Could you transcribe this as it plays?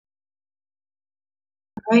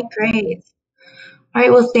Right, great. All right,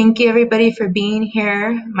 well, thank you everybody for being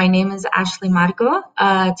here. My name is Ashley Marco.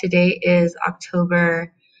 Today is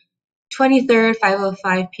October 23rd,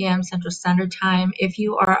 5:05 p.m. Central Standard Time. If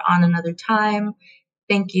you are on another time,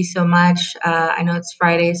 thank you so much. I know it's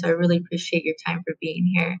Friday, so I really appreciate your time for being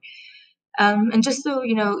here. And just so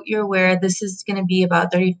you know, you're aware, this is going to be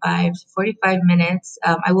about 35 to 45 minutes.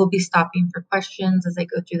 I will be stopping for questions as I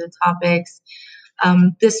go through the topics.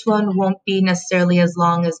 This one won't be necessarily as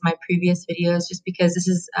long as my previous videos, just because this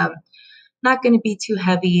is not going to be too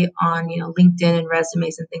heavy on LinkedIn and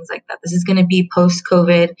resumes and things like that. This is going to be post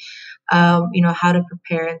COVID, how to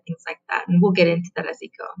prepare and things like that, and we'll get into that as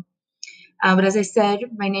we go. But as I said,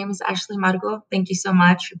 my name is Ashley Margo. Thank you so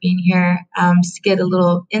much for being here. Just to get a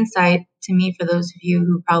little insight to me for those of you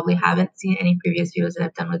who probably haven't seen any previous videos that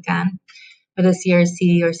I've done with Dan for the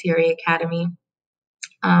CRC or CRA Academy.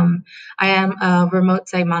 I am a remote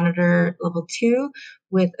site monitor level 2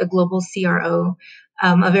 with a global CRO,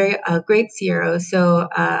 a great CRO. So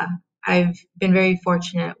I've been very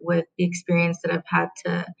fortunate with the experience that I've had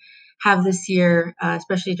to have this year,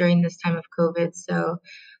 especially during this time of COVID. So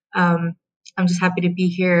I'm just happy to be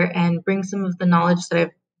here and bring some of the knowledge that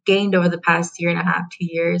I've gained over the past year and a half, 2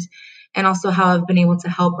 years, and also how I've been able to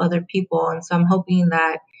help other people. And so I'm hoping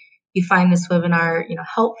that you find this webinar,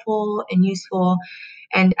 helpful and useful.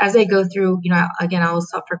 And as I go through, again, I will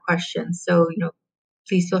stop for questions. So,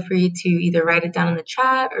 please feel free to either write it down in the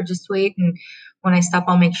chat or just wait. And when I stop,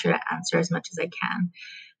 I'll make sure to answer as much as I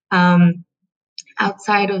can.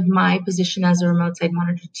 Outside of my position as a remote site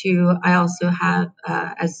monitor too, I also have,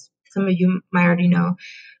 as some of you might already know,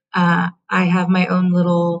 I have my own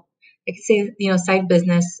little, I could say, side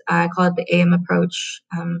business. I call it the AM approach.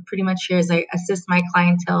 Pretty much here is I assist my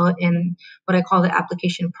clientele in what I call the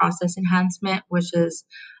application process enhancement, which is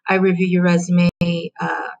I review your resume,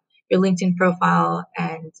 your LinkedIn profile,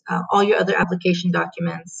 and all your other application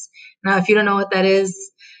documents. Now, if you don't know what that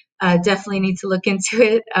is, definitely need to look into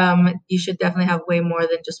it. You should definitely have way more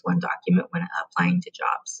than just one document when applying to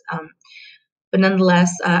jobs. But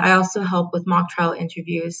nonetheless, I also help with mock trial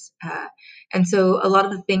interviews. And so a lot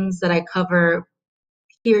of the things that I cover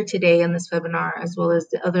here today in this webinar, as well as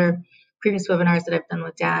the other previous webinars that I've done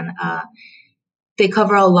with Dan, they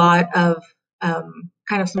cover a lot of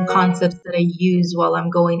kind of some concepts that I use while I'm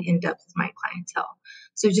going in depth with my clientele.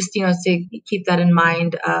 So just, to keep that in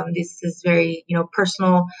mind, this is very,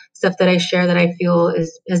 personal stuff that I share that I feel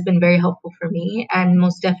has been very helpful for me and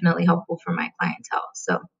most definitely helpful for my clientele.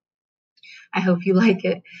 So I hope you like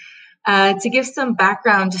it. To give some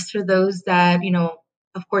background, just for those that,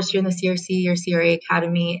 of course, you're in the CRC or CRA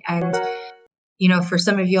Academy, and, for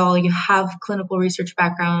some of y'all, you have clinical research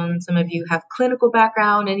background, some of you have clinical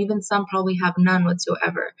background, and even some probably have none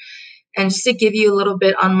whatsoever. And just to give you a little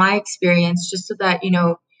bit on my experience, just so that,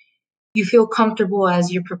 you feel comfortable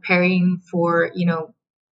as you're preparing for,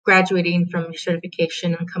 graduating from your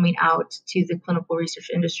certification and coming out to the clinical research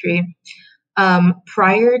industry.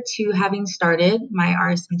 Prior to having started my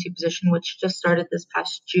RSM2 position, which just started this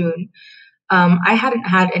past June, I hadn't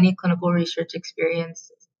had any clinical research experience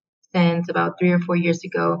since about 3 or 4 years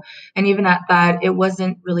ago. And even at that, it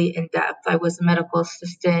wasn't really in depth. I was a medical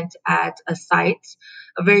assistant at a site,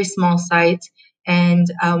 a very small site. And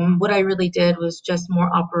what I really did was just more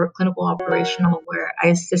clinical operational, where I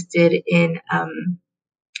assisted in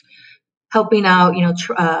helping out,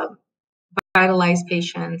 vitalize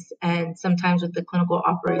patients, and sometimes with the clinical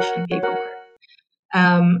operation paperwork.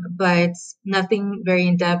 But nothing very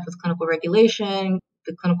in-depth with clinical regulation,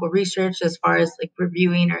 the clinical research, as far as like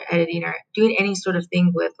reviewing or editing or doing any sort of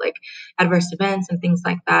thing with like adverse events and things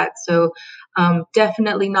like that. So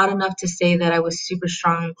definitely not enough to say that I was super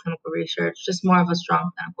strong in clinical research, just more of a strong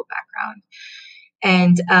clinical background.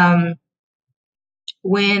 And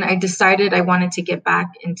when I decided I wanted to get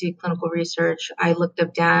back into clinical research, I looked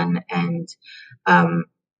up Dan, and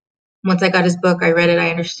once I got his book, I read it, I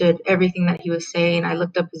understood everything that he was saying. I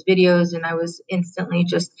looked up his videos, and I was instantly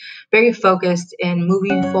just very focused in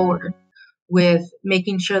moving forward with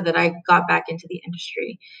making sure that I got back into the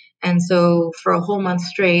industry. And so for a whole month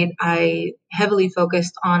straight, I heavily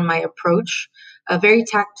focused on my approach, a very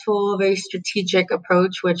tactful, very strategic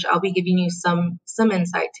approach, which I'll be giving you some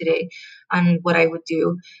insight today on what I would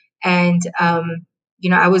do. And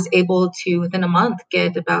I was able to, within a month,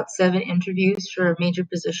 get about 7 interviews for major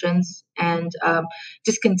positions, and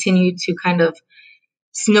just continue to kind of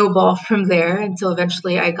snowball from there until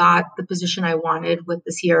eventually I got the position I wanted with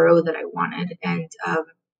the CRO that I wanted. And,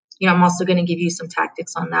 I'm also going to give you some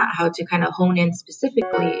tactics on that, how to kind of hone in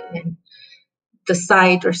specifically in the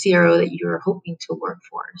site or CRO that you're hoping to work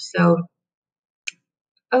for. So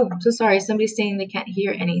Oh, I'm so sorry. Somebody's saying they can't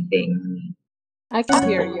hear anything. I can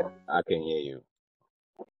hear you. I can hear you.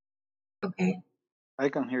 Okay. I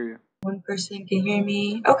can hear you. One person can hear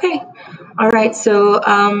me. Okay. All right. So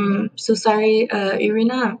sorry,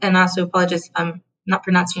 Irina, and also apologize if I'm not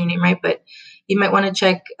pronouncing your name right, but you might want to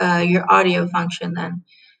check your audio function then.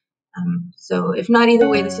 So if not, either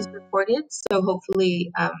way, this is recorded. So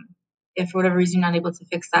hopefully, if for whatever reason you're not able to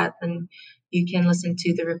fix that, then you can listen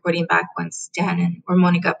to the recording back once Dan and or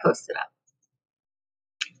Monica post it up.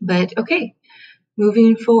 But okay,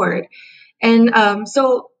 moving forward. And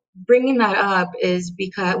so bringing that up is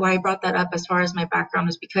because why I brought that up as far as my background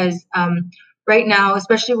is because right now,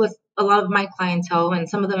 especially with a lot of my clientele, and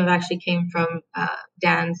some of them have actually came from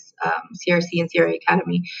Dan's CRC and CRA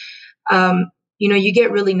Academy. You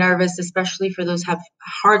get really nervous, especially for those who have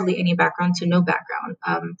hardly any background to no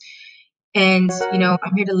background. And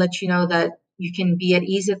I'm here to let you know that you can be at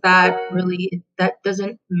ease at that. Really, that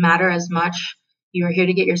doesn't matter as much. You are here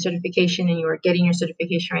to get your certification and you are getting your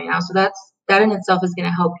certification right now. So that in itself is going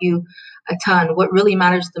to help you a ton. What really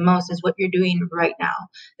matters the most is what you're doing right now,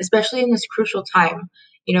 especially in this crucial time.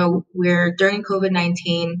 We're during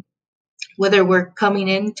COVID-19, whether we're coming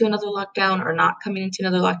into another lockdown or not coming into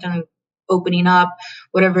another lockdown, opening up,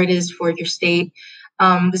 whatever it is for your state.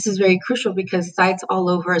 This is very crucial because sites all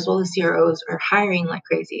over, as well as CROs, are hiring like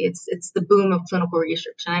crazy. It's the boom of clinical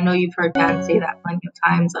research, and I know you've heard Dan say that plenty of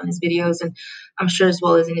times on his videos, and I'm sure as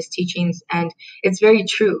well as in his teachings, and it's very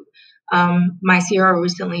true. My CRO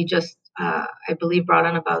recently just, I believe, brought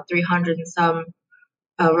on about 300 and some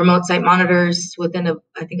remote site monitors within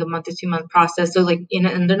I think a month to 2 month process. So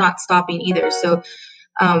and they're not stopping either. So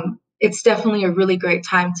it's definitely a really great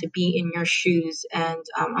time to be in your shoes. And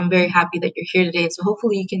I'm very happy that you're here today. So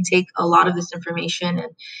hopefully you can take a lot of this information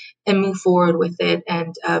and move forward with it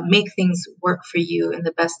and make things work for you in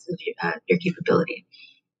the best of your capability.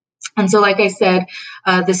 And so, like I said,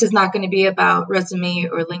 this is not going to be about resume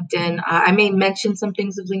or LinkedIn. I may mention some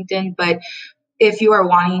things of LinkedIn, but if you are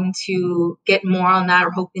wanting to get more on that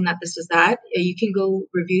or hoping that this is that, you can go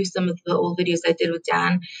review some of the old videos I did with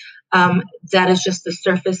Dan. That is just the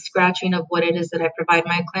surface scratching of what it is that I provide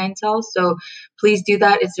my clientele. So please do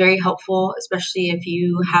that. It's very helpful, especially if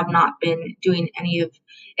you have not been doing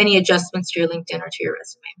any adjustments to your LinkedIn or to your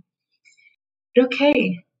resume.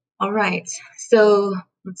 Okay. All right. So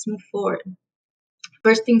let's move forward.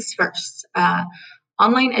 First things first,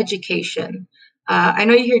 online education. I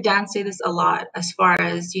know you hear Dan say this a lot as far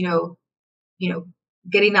as,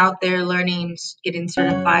 getting out there, learning, getting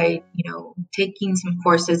certified, taking some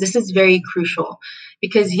courses. This is very crucial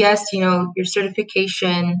because yes, your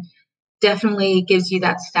certification definitely gives you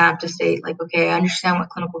that stamp to say like, okay, I understand what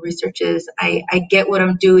clinical research is. I get what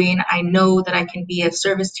I'm doing. I know that I can be of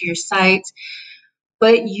service to your site.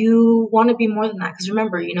 But you want to be more than that because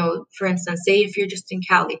remember, for instance, say if you're just in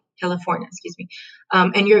California, excuse me,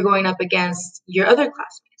 and you're going up against your other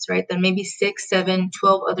classmates, right? Then maybe 6, 7,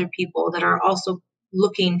 12 other people that are also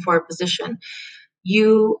looking for a position.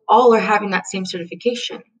 You all are having that same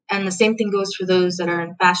certification. And the same thing goes for those that are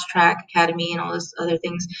in Fast Track Academy and all those other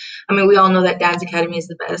things. I mean, we all know that Dad's Academy is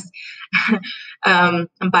the best. I'm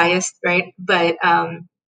biased, right? But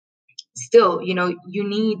still, you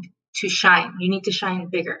need to shine. You need to shine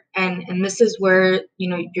bigger. And this is where,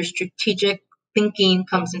 your strategic thinking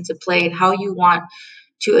comes into play and how you want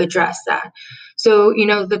to address that. So,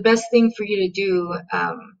 the best thing for you to do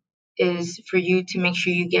is for you to make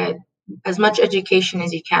sure you get as much education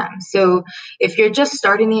as you can. So if you're just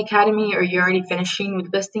starting the academy or you're already finishing, the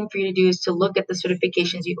best thing for you to do is to look at the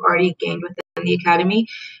certifications you've already gained within the academy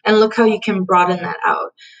and look how you can broaden that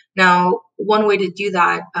out. Now, one way to do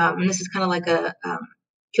that, and this is kind of like a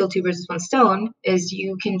kill two birds with one stone, is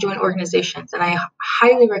you can join organizations. And I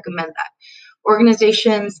highly recommend that.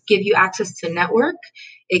 Organizations give you access to network.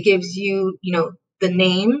 It gives you, the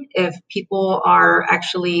name if people are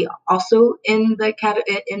actually also in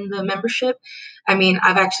the membership. I mean,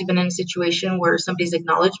 I've actually been in a situation where somebody's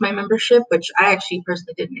acknowledged my membership, which I actually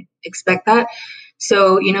personally didn't expect that.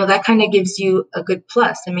 So, that kind of gives you a good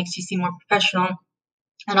plus. It makes you seem more professional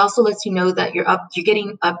and also lets you know that you're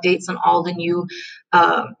getting updates on all the new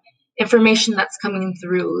information that's coming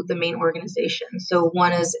through the main organization. So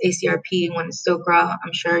one is ACRP and one is SOCRA.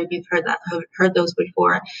 I'm sure you've heard those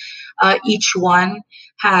before. Each one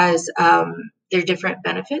has their different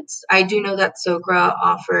benefits. I do know that SOCRA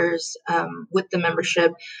offers with the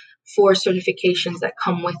membership 4 certifications that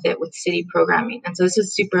come with it with city programming. And so this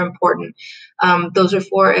is super important. Those are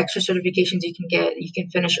 4 extra certifications you can get. You can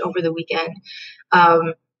finish over the weekend.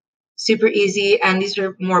 Super easy. And these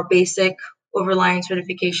are more basic overlying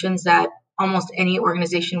certifications that almost any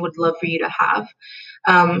organization would love for you to have.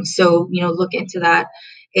 So, look into that.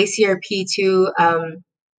 ACRP too,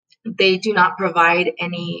 they do not provide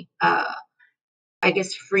any,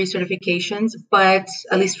 free certifications, but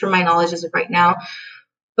at least from my knowledge as of right now,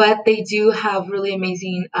 but they do have really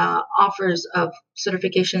amazing offers of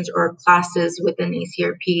certifications or classes within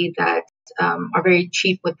ACRP that are very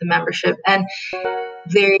cheap with the membership, and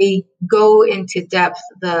they go into depth.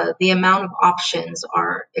 The amount of options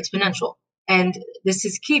are exponential, and this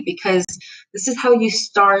is key because this is how you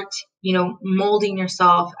start, molding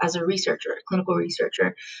yourself as a researcher, a clinical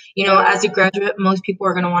researcher. As a graduate, most people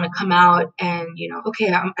are going to want to come out and,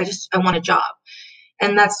 okay, I want a job,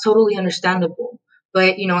 and that's totally understandable.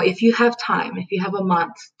 But if you have time, if you have a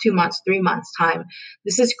month, 2 months, 3 months time,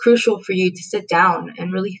 this is crucial for you to sit down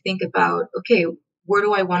and really think about, okay, where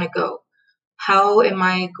do I want to go? How am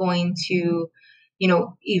I going to,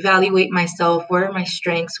 evaluate myself? What are my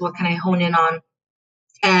strengths? What can I hone in on?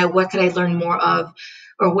 And what could I learn more of?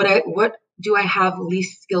 Or what do I have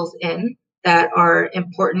least skills in that are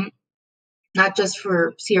important, not just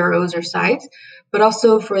for CROs or sites, but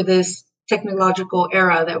also for this technological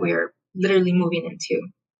era that we are literally moving into.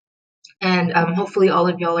 And hopefully all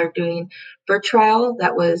of y'all are doing birth trial.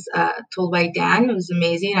 That was told by Dan. It was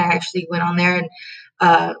amazing. I actually went on there and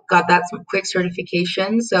got that some quick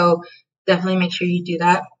certification. So definitely make sure you do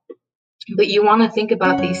that. But you want to think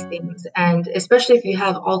about these things, and especially if you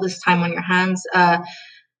have all this time on your hands.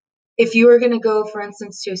 If you are going to go, for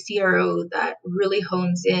instance, to a CRO that really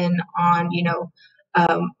hones in on,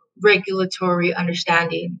 regulatory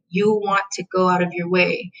understanding, you want to go out of your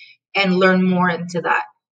way and learn more into that.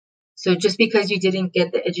 So just because you didn't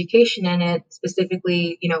get the education in it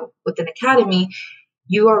specifically, with an academy,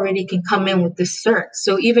 you already can come in with this cert.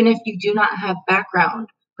 So even if you do not have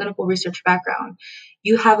clinical research background,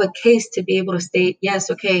 you have a case to be able to state, yes,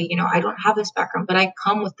 okay, I don't have this background, but I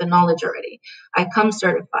come with the knowledge already. I come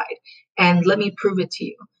certified, and let me prove it to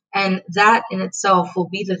you. And that in itself will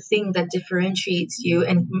be the thing that differentiates you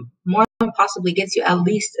and more than possibly gets you at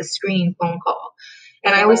least a screening phone call.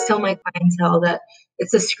 And I always tell my clientele that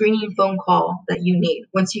it's a screening phone call that you need.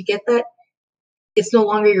 Once you get that, it's no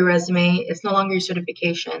longer your resume. It's no longer your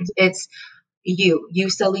certifications. It's you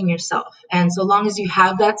selling yourself. And so long as you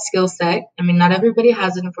have that skill set, I mean, not everybody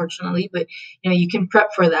has it, unfortunately, but you can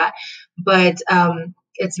prep for that. But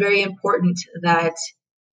it's very important that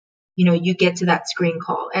you get to that screen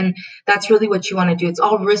call, and that's really what you want to do. It's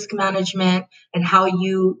all risk management and how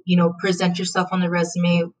you present yourself on the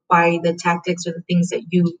resume by the tactics or the things that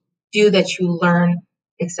you do, that you learn,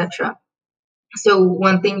 etc. So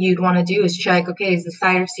one thing you'd want to do is check, okay, is the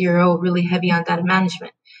site or CRO really heavy on data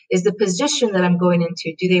management? Is the position that I'm going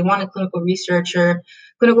into, do they want a clinical research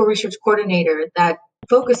coordinator that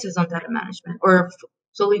focuses on data management, or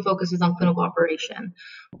solely focuses on clinical operation,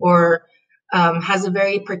 or has a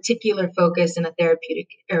very particular focus in a therapeutic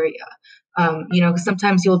area? Because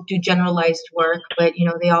sometimes you'll do generalized work, but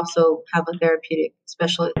they also have a therapeutic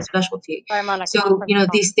specialty. So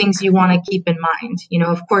these things you want to keep in mind.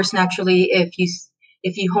 Of course, naturally,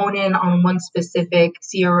 if you hone in on one specific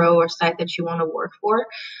CRO or site that you want to work for,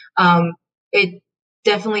 it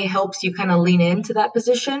definitely helps you kind of lean into that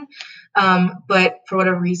position. But for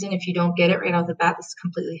whatever reason, if you don't get it right off the bat, that's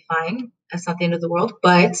completely fine. That's not the end of the world.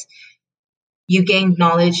 But you gained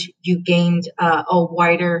knowledge, you gained a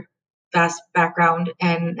wider, vast background,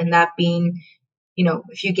 and that being,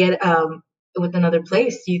 if you get with another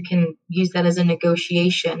place, you can use that as a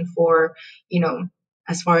negotiation for,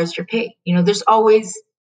 as far as your pay. There's always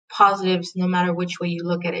positives no matter which way you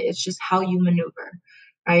look at it. It's just how you maneuver,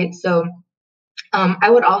 right? So I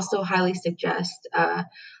would also highly suggest,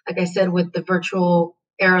 like I said, with the virtual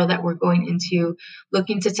era that we're going into,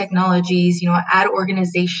 look into technologies, add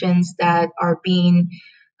organizations that are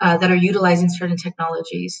utilizing certain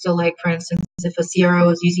technologies. So like, for instance, if a CRO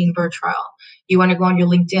is using Virtual, you want to go on your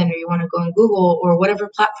LinkedIn, or you want to go on Google, or whatever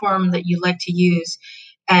platform that you like to use,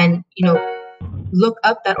 and, look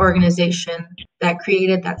up that organization that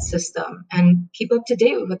created that system and keep up to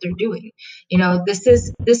date with what they're doing. This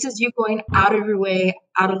is you going out of your way,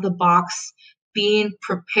 out of the box, being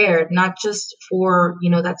prepared, not just for,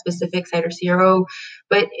 that specific site or CRO,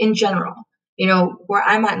 but in general. Where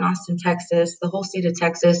I'm at in Austin, Texas, the whole state of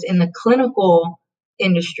Texas, in the clinical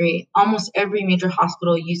industry, almost every major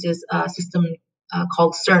hospital uses a system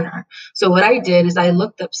called Cerner. So what I did is I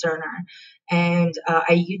looked up Cerner, and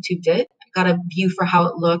I YouTubed it, got a view for how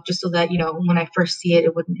it looked, just so that, when I first see it,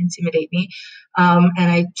 it wouldn't intimidate me. And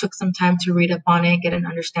I took some time to read up on it, get an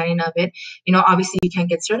understanding of it. Obviously you can't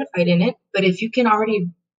get certified in it, but if you can already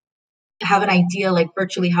have an idea, like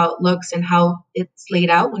virtually how it looks and how it's laid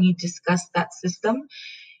out when you discuss that system,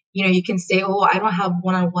 you can say, oh, I don't have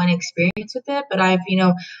one-on-one experience with it, but I've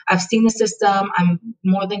seen the system. I'm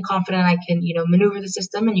more than confident I can, maneuver the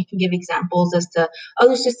system, and you can give examples as to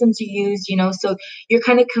other systems you use, so you're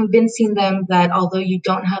kind of convincing them that although you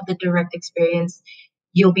don't have the direct experience,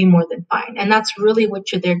 you'll be more than fine. And that's really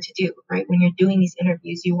what you're there to do, right? When you're doing these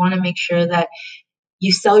interviews, you want to make sure that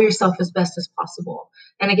you sell yourself as best as possible.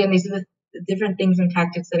 And again, these are the different things and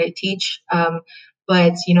tactics that I teach.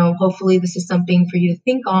 But hopefully this is something for you to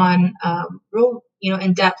think on real,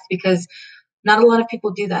 in depth, because not a lot of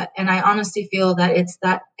people do that. And I honestly feel that it's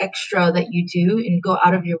that extra that you do and go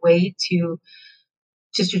out of your way to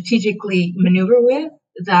strategically maneuver with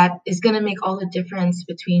that is going to make all the difference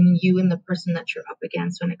between you and the person that you're up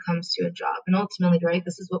against when it comes to a job. And ultimately, right,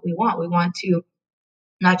 this is what we want. We want to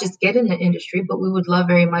not just get in the industry, but we would love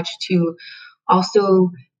very much to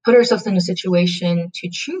also put ourselves in a situation to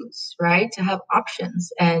choose, right? To have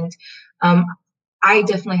options. And I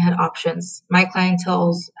definitely had options. My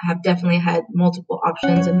clientels have definitely had multiple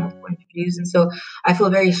options and multiple interviews. And so I feel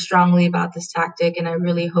very strongly about this tactic. And I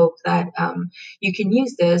really hope that you can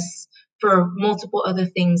use this for multiple other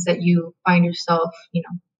things that you find yourself,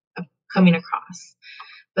 coming across.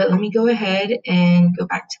 But let me go ahead and go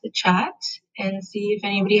back to the chat and see if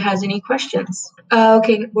anybody has any questions.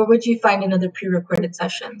 Okay, where would you find another pre-recorded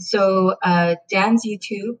session? So Dan's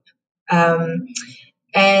YouTube.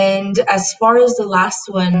 And as far as the last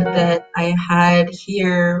one that I had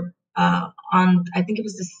here on, I think it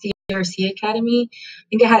was the CRC Academy. I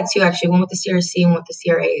think I had two actually, one with the CRC and one with the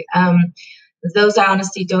CRA. Those I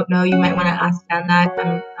honestly don't know. You might want to ask Dan that.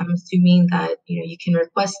 I'm assuming that you can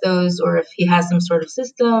request those, or if he has some sort of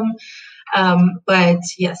system. But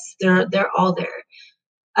yes, they're all there.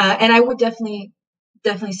 And I would definitely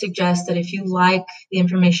suggest that if you like the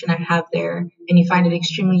information I have there and you find it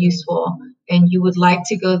extremely useful and you would like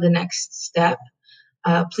to go the next step,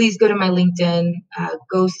 please go to my LinkedIn,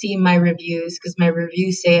 go see my reviews, because my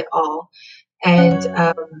reviews say it all.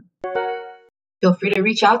 And feel free to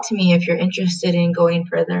reach out to me if you're interested in going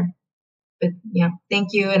further. But thank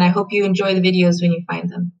you, and I hope you enjoy the videos when you find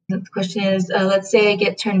them. The question is, let's say I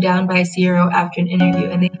get turned down by a CRO after an interview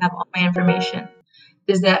and they have all my information.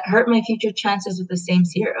 Does that hurt my future chances with the same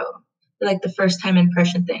CRO? Like the first time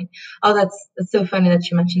impression thing. Oh, that's so funny that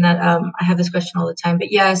you mentioned that. I have this question all the time.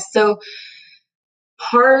 But yeah, so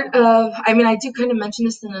part of, I do kind of mention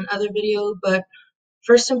this in another video, but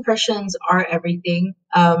first impressions are everything.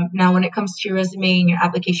 Now, when it comes to your resume and your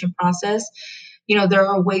application process, there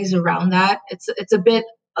are ways around that. It's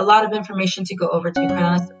a lot of information to go over, to be quite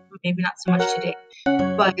honest. Maybe not so much today,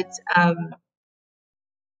 but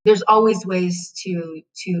there's always ways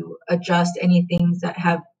to adjust any things that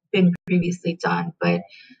have been previously done. But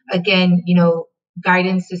again,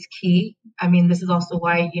 guidance is key. This is also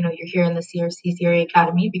why you're here in the CRC CRA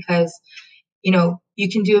Academy, because you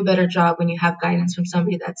can do a better job when you have guidance from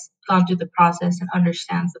somebody that's gone through the process and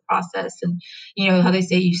understands the process. And how they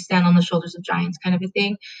say you stand on the shoulders of giants, kind of a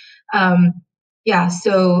thing. Yeah,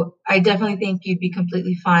 so I definitely think you'd be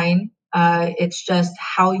completely fine. It's just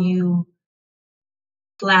how you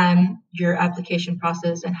plan your application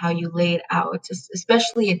process and how you lay it out,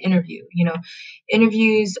 especially an interview.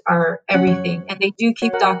 Interviews are everything, and they do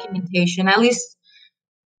keep documentation, at least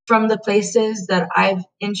from the places that I've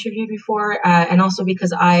interviewed before, and also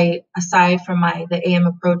because aside from the AM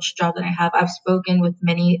approach job that I have, I've spoken with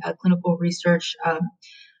many clinical research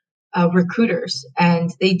recruiters, and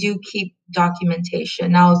they do keep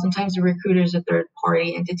documentation. Now, sometimes the recruiter is a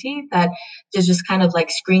third-party entity that just kind of like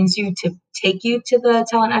screens you to take you to the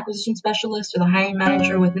talent acquisition specialist or the hiring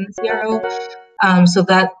manager within the CRO. So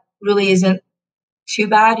that really isn't too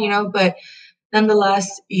bad, but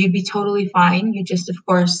nonetheless, you'd be totally fine. You just, of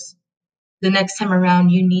course, the next time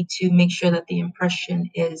around, you need to make sure that the impression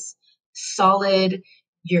is solid,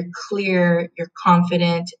 you're clear, you're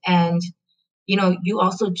confident, and you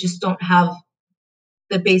also just don't have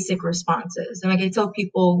the basic responses. And like I tell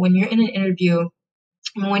people, when you're in an interview,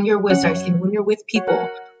 when you're with people,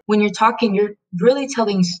 when you're talking, you're really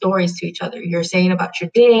telling stories to each other. You're saying about your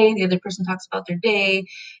day, the other person talks about their day,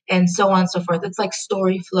 and so on and so forth. It's like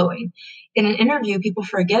story flowing. In an interview, people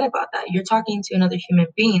forget about that. You're talking to another human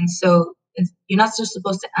being, so you're not just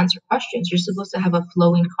supposed to answer questions. You're supposed to have a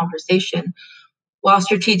flowing conversation while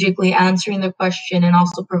strategically answering the question and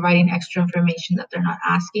also providing extra information that they're not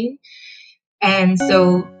asking. And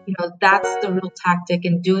so, that's the real tactic,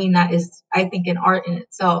 and doing that is, I think, an art in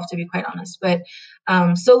itself, to be quite honest. But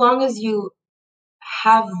so long as you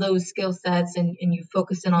have those skill sets and you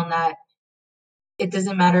focus in on that, it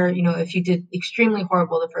doesn't matter, if you did extremely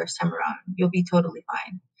horrible the first time around, you'll be totally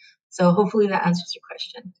fine. So hopefully that answers your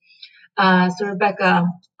question. So Rebecca,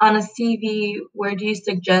 on a CV, where do you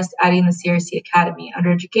suggest adding the CRC Academy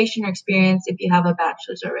under education or experience if you have a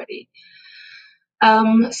bachelor's already?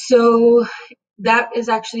 So that is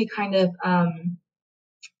actually kind of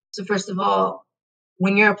so first of all,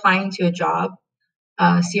 when you're applying to a job,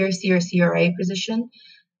 CRC or CRA position,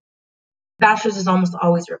 bachelor's is almost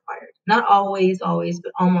always required. Not always, always,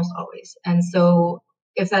 but almost always. And so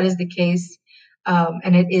if that is the case,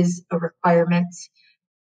 and it is a requirement,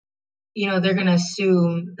 they're going to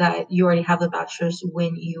assume that you already have the bachelor's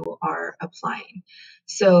when you are applying.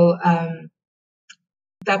 So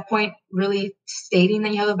that point, really stating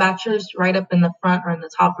that you have a bachelor's right up in the front or in the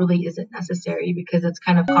top really isn't necessary, because it's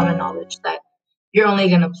kind of common knowledge that you're only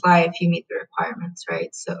going to apply if you meet the requirements,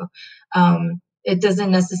 right? So it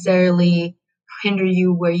doesn't necessarily hinder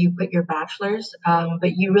you where you put your bachelor's,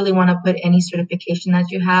 but you really want to put any certification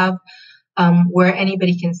that you have where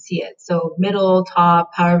anybody can see it. So middle,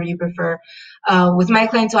 top, however you prefer. With my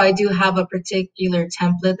clientele, I do have a particular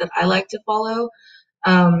template that I like to follow.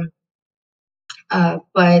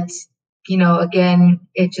 But, again,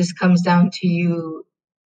 it just comes down to you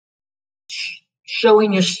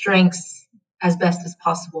showing your strengths as best as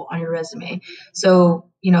possible on your resume. So,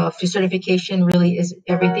 if your certification really is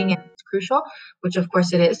everything and it's crucial, which of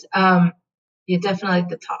course it is, you definitely like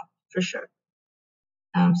the top for sure.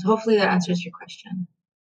 So hopefully that answers your question.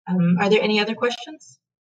 Are there any other questions?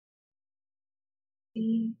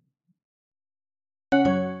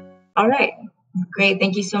 All right, great.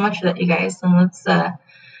 Thank you so much for that, you guys. And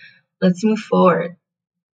let's move forward.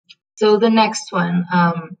 So the next one,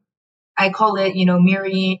 I call it,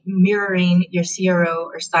 mirroring your CRO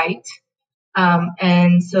or site.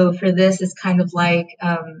 And so for this, it's kind of like,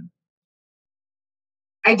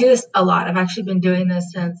 I do this a lot. I've actually been doing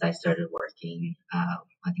this since I started working. I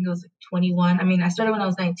think it was like 21. I mean, I started when I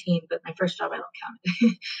was 19, but my first job, I don't count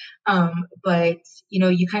it. But,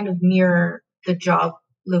 you kind of mirror the job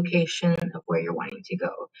location of where you're wanting to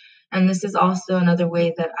go. And this is also another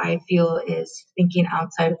way that I feel is thinking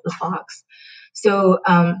outside of the box. So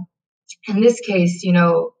in this case,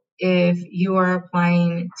 if you are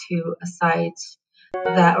applying to a site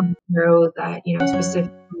that or bureau that,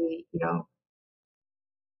 specifically,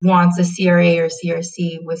 wants a CRA or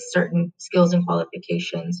CRC with certain skills and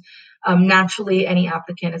qualifications, naturally any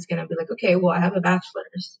applicant is going to be like, okay, well, I have a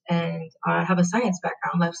bachelor's and I have a science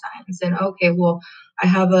background, life science, and okay, well, I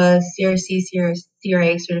have a CRC,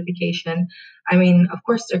 CRA certification. I mean, of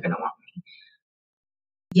course they're going to want me.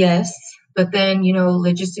 Yes, but then,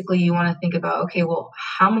 logistically, you want to think about, okay, well,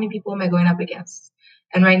 how many people am I going up against?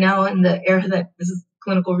 And right now, in the era that this is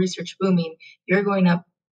clinical research booming, you're going up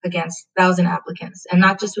against 1,000 applicants, and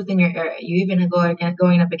not just within your area. You even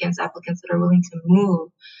going up against applicants that are willing to move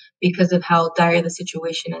because of how dire the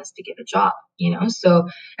situation is to get a job, So,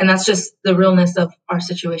 and that's just the realness of our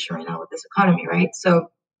situation right now with this economy, right? So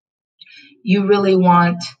you really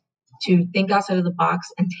want to think outside of the box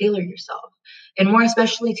and tailor yourself, and more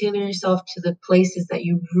especially tailor yourself to the places that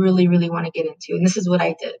you really, really want to get into. And this is what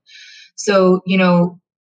I did. So,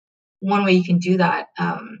 one way you can do that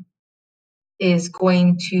is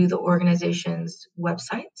going to the organization's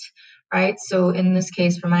website, right? So in this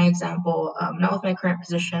case, for my example, not with my current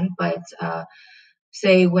position, but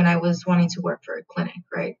say when I was wanting to work for a clinic,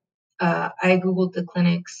 right? I Googled the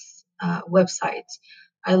clinic's website.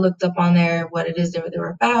 I looked up on there what it is they were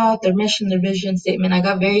about, their mission, their vision statement. I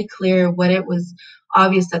got very clear what it was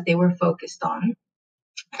obvious that they were focused on.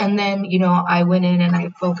 And then, I went in and I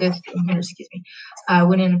focused and hindered, excuse me. I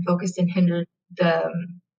went in and focused and hindered the,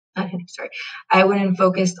 not hindered, sorry. I went and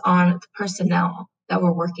focused on the personnel that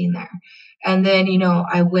were working there. And then,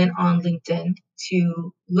 I went on LinkedIn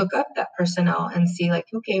to look up that personnel and see like,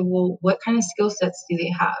 okay, well, what kind of skill sets do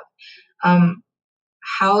they have?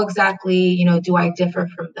 How exactly, do I differ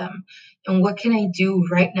from them? And what can I do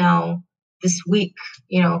right now this week?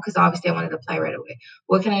 Because obviously I wanted to apply right away.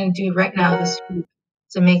 What can I do right now this week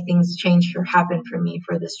to make things change or happen for me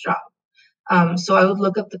for this job? So I would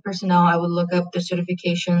look up the personnel. I would look up their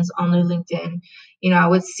certifications on their LinkedIn. I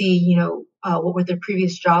would see, what were their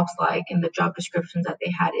previous jobs like and the job descriptions that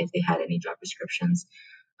they had, if they had any job descriptions.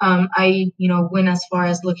 I, went as far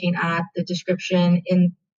as looking at the description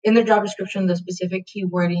in their job description, the specific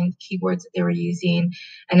keywords that they were using,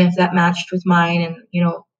 and if that matched with mine. And,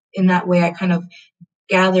 in that way, I kind of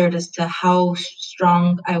gathered as to how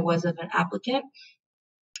strong I was of an applicant.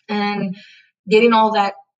 And getting all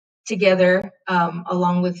that together,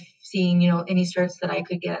 along with seeing, any certs that I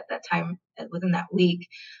could get at that time within that week,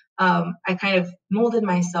 I kind of molded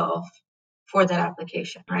myself for that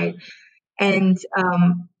application, right? And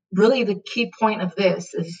really the key point of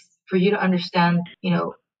this is for you to understand,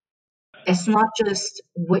 it's not just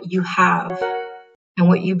what you have and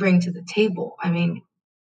what you bring to the table. I mean,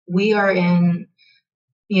 we are in,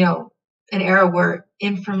 you know, an era where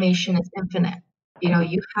information is infinite.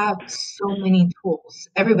 You have so many tools.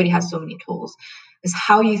 Everybody has so many tools. It's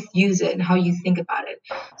how you use it and how you think about it.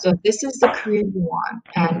 So if this is the career you want,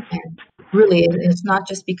 and really, it's not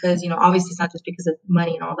just because, obviously it's not just because of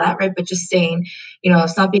money and all that, right? But just saying,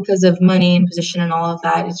 it's not because of money and position and all of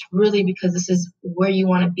that. It's really because this is where you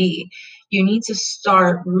want to be. You need to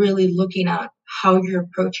start really looking at how you're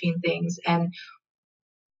approaching things and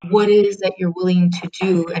what it is that you're willing to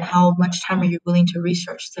do and how much time are you willing to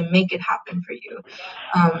research to make it happen for you.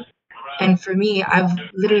 Um, and for me, I've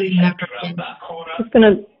literally never been Just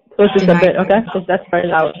gonna close this a denied bit, my okay? job. Because that's very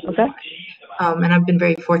loud, okay? And I've been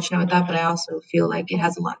very fortunate with that, but I also feel like it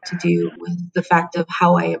has a lot to do with the fact of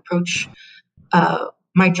how I approach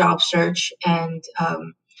my job search and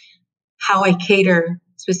how I cater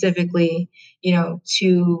specifically,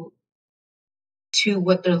 to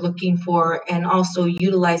what they're looking for, and also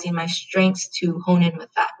utilizing my strengths to hone in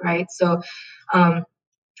with that, right? So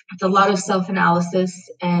it's a lot of self-analysis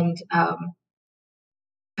and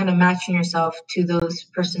kind of matching yourself to those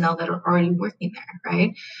personnel that are already working there,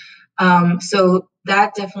 right? So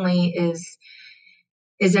that definitely is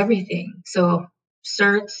everything. So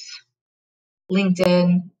certs,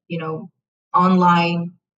 LinkedIn,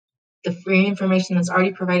 online, the free information that's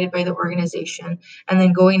already provided by the organization, and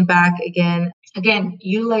then going back again,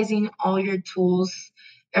 utilizing all your tools,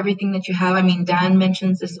 everything that you have. I mean, Dan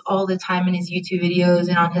mentions this all the time in his YouTube videos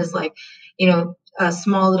and on his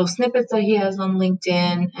small little snippets that he has on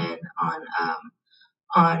LinkedIn and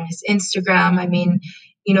on his Instagram. I mean,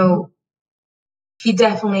 you know, he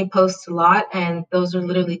definitely posts a lot, and those are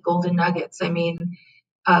literally golden nuggets. I mean,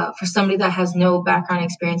 for somebody that has no background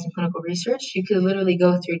experience in clinical research, you could literally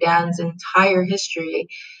go through Dan's entire history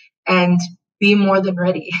and be more than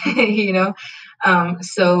ready,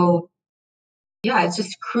 So, yeah, it's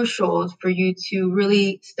just crucial for you to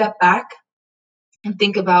really step back and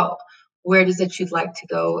think about where it is that you'd like to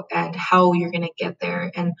go and how you're going to get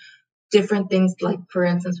there, and different things, like, for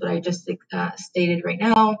instance, what I just stated right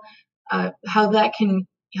now, how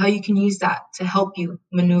you can use that to help you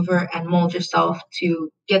maneuver and mold yourself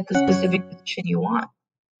to get the specific position you want.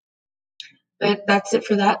 But that's it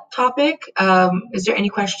for that topic. Is there any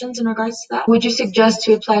questions in regards to that? Would you suggest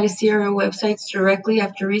to apply to CRO websites directly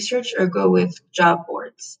after research or go with job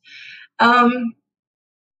boards?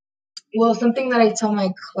 Well, something that I tell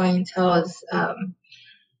my clientele is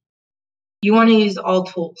you want to use all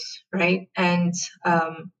tools, right? And,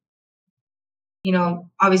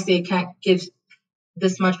 obviously I can't give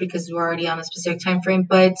this much because we're already on a specific time frame,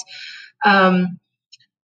 but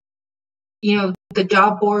the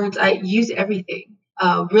job boards, I use everything.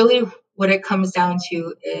 Really, what it comes down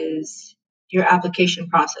to is your application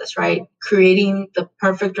process, right? Creating the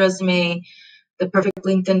perfect resume, the perfect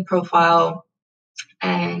LinkedIn profile,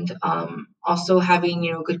 and also having,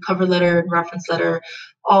 good cover letter, reference letter,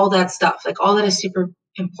 all that stuff. Like, all that is super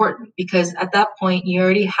important, because at that point you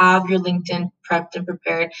already have your LinkedIn prepped and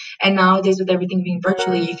prepared. And nowadays, with everything being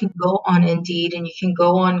virtually, you can go on Indeed and you can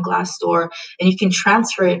go on Glassdoor and you can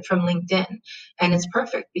transfer it from LinkedIn. And it's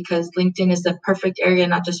perfect because LinkedIn is the perfect area,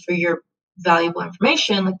 not just for your valuable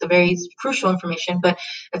information, like the very crucial information, but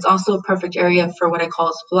it's also a perfect area for what I call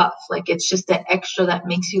as fluff. Like, it's just that extra that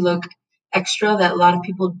makes you look extra, that a lot of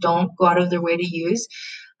people don't go out of their way to use,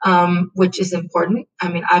 which is important. I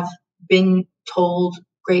mean, I've been told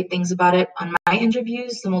great things about it on my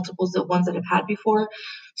interviews, the multiples, the ones that I've had before.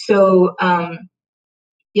 So,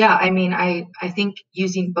 yeah, I mean, I think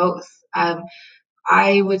using both.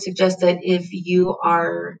 I would suggest that if you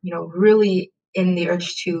are, really in the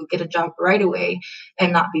urge to get a job right away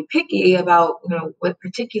and not be picky about, what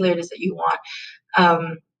particular it is that you want,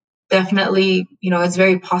 definitely, it's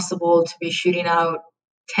very possible to be shooting out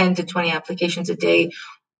 10 to 20 applications a day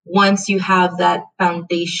once you have that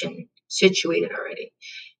foundation situated already.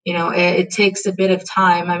 It takes a bit of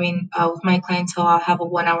time. I mean, with my clientele, I'll have a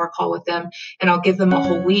 1 hour call with them and I'll give them a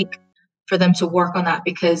whole week for them to work on that,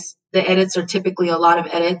 because the edits are typically a lot of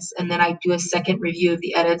edits. And then I do a second review of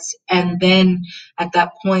the edits. And then at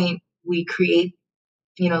that point, we create,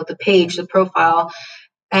 the page, the profile.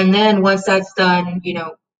 And then once that's done,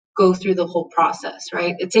 go through the whole process,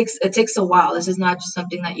 right? It takes a while. This is not just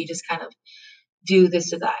something that you just kind of do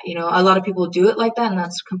this or that. A lot of people do it like that, and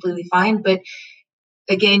that's completely fine. But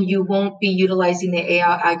again, you won't be utilizing the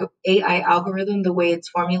AI algorithm the way it's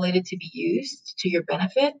formulated to be used to your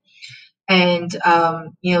benefit. And,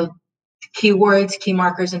 keywords, key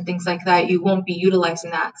markers, and things like that, you won't be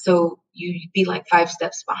utilizing that. So you'd be like 5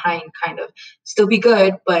 steps behind, kind of. Still be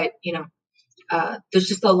good, but there's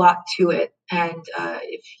just a lot to it. And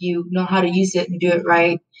if you know how to use it and do it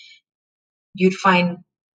right, you'd find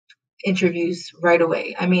interviews right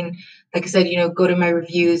away. I mean, like I said, go to my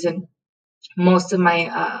reviews, and most of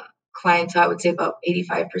my clientele, I would say about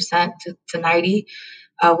 85% to 90,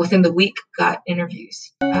 within the week got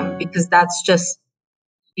interviews, because that's just,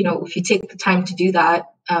 if you take the time to do that,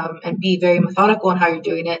 and be very methodical in how you're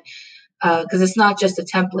doing it, because it's not just a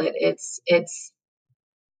template. It's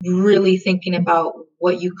really thinking about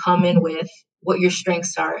what you come in with, what your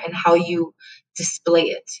strengths are, and how you display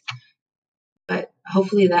it. But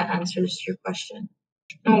hopefully that answers your question.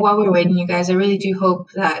 And while we're waiting, you guys, I really do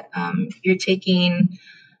hope that you're taking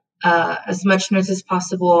as much notes as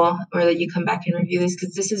possible, or that you come back and review this,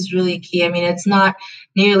 because this is really key. I mean, it's not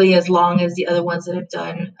nearly as long as the other ones that I've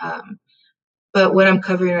done, but what I'm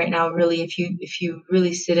covering right now, really, if you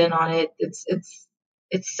really sit in on it,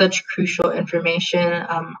 it's such crucial information.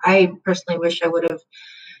 I personally wish I would have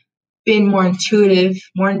been more intuitive,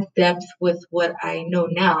 more in depth with what I know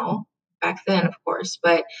now, back then, of course,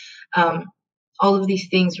 but all of these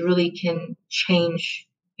things really can change,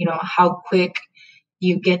 how quick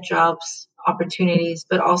you get jobs, opportunities,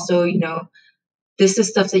 but also, this is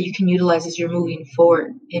stuff that you can utilize as you're moving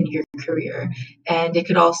forward in your career. And it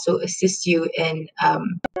could also assist you in,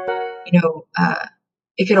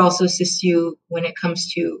 it could also assist you when it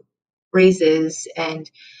comes to raises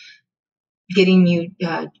and getting you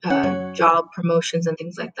job promotions and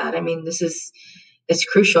things like that. I mean, it's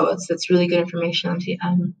crucial. It's really good information.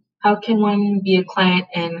 How can one be a client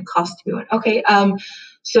and cost to be one? Okay.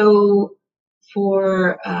 So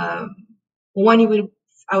for one,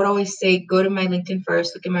 I would always say go to my LinkedIn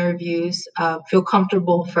first, look at my reviews, feel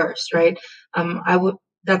comfortable first, right?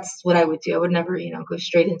 That's what I would do. I would never, go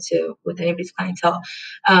straight into with anybody's clientele.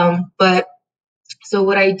 But so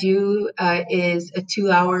what I do is a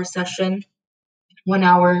 2-hour session. 1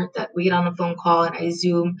 hour that we get on a phone call and I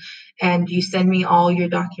Zoom, and you send me all your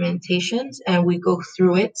documentations and we go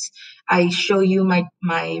through it. I show you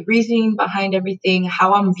my reasoning behind everything,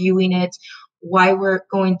 how I'm viewing it, why we're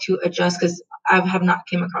going to adjust, because I have not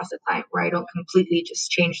came across a client where I don't completely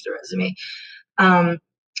just change the resume.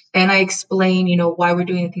 And I explain, why we're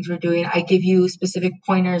doing the things we're doing. I give you specific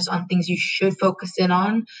pointers on things you should focus in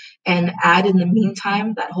on and add in the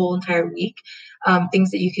meantime, that whole entire week,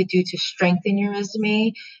 things that you could do to strengthen your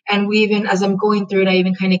resume. And we even, as I'm going through it, I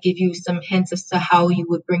even kind of give you some hints as to how you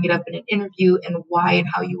would bring it up in an interview and why and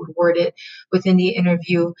how you would word it within the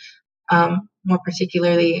interview. More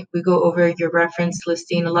particularly, we go over your reference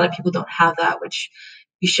listing. A lot of people don't have that, which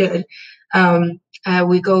you should.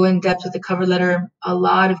 We go in depth with the cover letter. A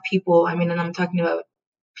lot of people, I mean, and I'm talking about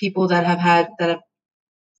people that I've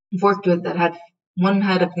worked with, one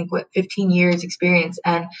had, I think, 15 years experience,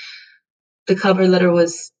 and the cover letter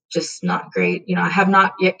was just not great. I have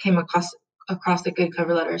not yet came across a good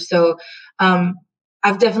cover letter. So,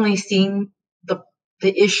 I've definitely seen the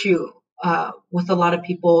issue with a lot of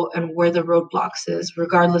people and where the roadblocks is,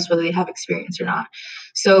 regardless whether they have experience or not.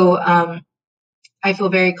 So, I feel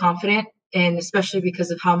very confident, and especially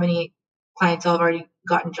because of how many clientele have already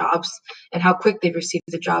gotten jobs and how quick they've received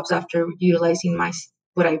the jobs after utilizing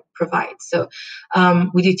what I provide. So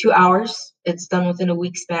we do 2 hours. It's done within a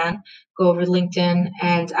week span. Go over LinkedIn,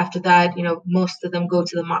 and after that, most of them go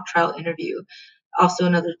to the mock trial interview. Also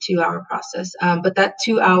another 2-hour process. But that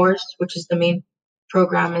 2 hours, which is the main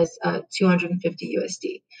program, is 250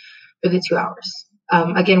 USD for the 2 hours.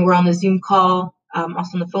 Again, we're on the Zoom call,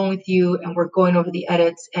 also on the phone with you, and we're going over the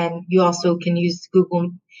edits. And you also can use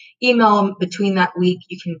Google email between that week.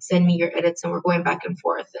 You can send me your edits, and we're going back and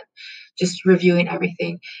forth and just reviewing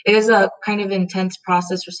everything. It is a kind of intense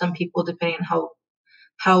process for some people, depending on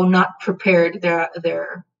how not prepared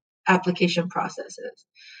their application process is.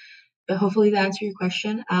 But hopefully that answered your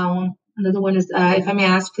question. Another one is, if I may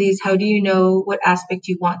ask, please, how do you know what aspect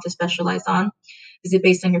you want to specialize on? Is it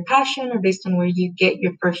based on your passion or based on where you get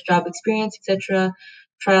your first job experience, etc.,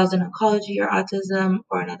 trials in oncology or autism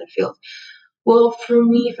or another field? Well, for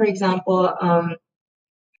me, for example,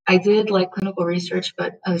 I did like clinical research,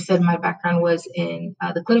 but as I said, my background was in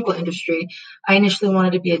the clinical industry. I initially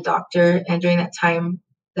wanted to be a doctor, and during that time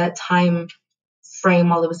frame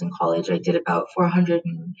while I was in college, I did about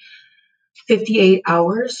 458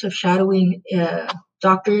 hours of shadowing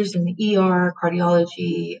doctors in the ER,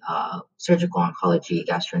 cardiology, surgical oncology,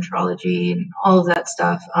 gastroenterology, and all of that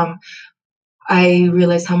stuff. I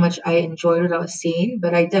realized how much I enjoyed what I was seeing,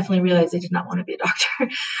 but I definitely realized I did not want to be a doctor.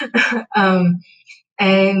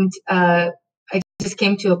 And I just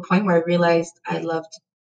came to a point where I realized I loved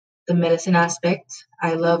the medicine aspect.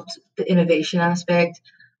 I loved the innovation aspect.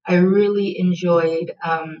 I really enjoyed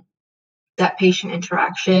that patient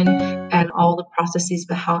interaction and all the processes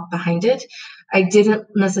behind it. I didn't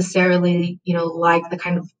necessarily, like the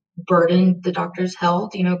kind of burden the doctors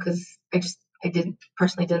held, because I didn't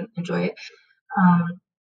personally didn't enjoy it.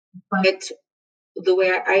 But the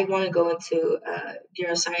way I want to go into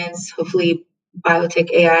neuroscience, hopefully biotech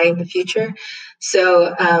AI in the future.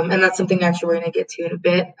 So, and that's something actually we're going to get to in a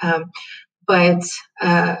bit. But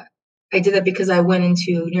I did that because I went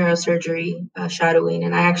into neurosurgery shadowing,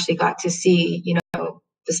 and I actually got to see,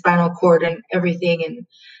 the spinal cord and everything, and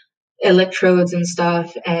electrodes and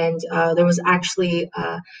stuff. And there was actually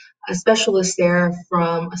a specialist there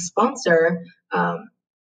from a sponsor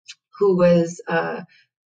who was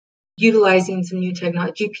utilizing some new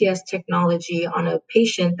technology, GPS technology on a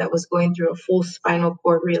patient that was going through a full spinal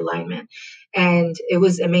cord realignment. And it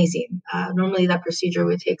was amazing. Normally that procedure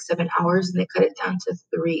would take 7 hours, and they cut it down to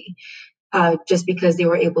 3, just because they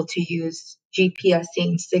were able to use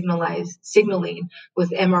GPSing signaling with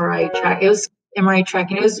MRI track. It was MRI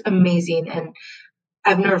tracking. It was amazing. And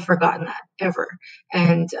I've never forgotten that ever.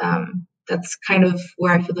 And that's kind of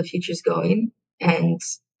where I feel the future is going. And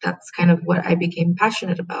that's kind of what I became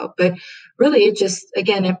passionate about. But really, it just,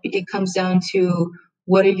 again, it comes down to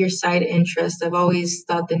what are your side interests. I've always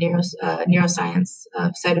thought the neuroscience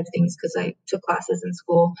side of things, because I took classes in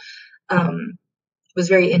school, was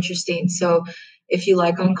very interesting. So if you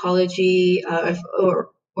like oncology,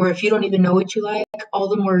 or if you don't even know what you like, all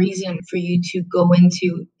the more reason for you to go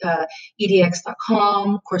into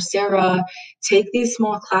edx.com, Coursera, take these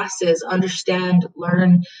small classes, understand,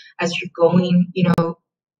 learn as you're going.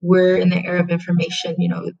 We're in the era of information.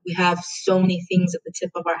 We have so many things at the tip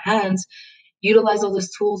of our hands. Utilize all those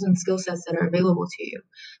tools and skill sets that are available to you.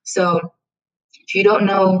 So if you don't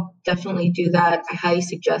know, definitely do that. I highly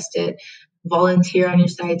suggest it. Volunteer on your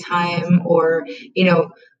side time, or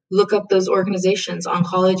look up those organizations: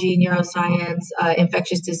 oncology, neuroscience,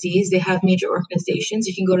 infectious disease. They have major organizations.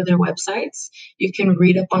 You can go to their websites. You can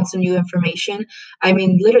read up on some new information. I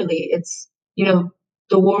mean, literally, it's the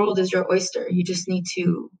world is your oyster. You just need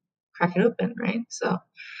to crack it open, right? So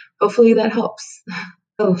hopefully that helps.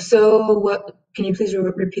 So what? Can you please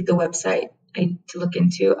repeat the website I need to look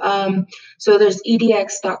into? So there's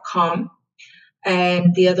edx.com.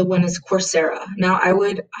 And the other one is Coursera. Now, I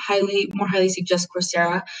would more highly suggest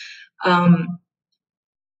Coursera. And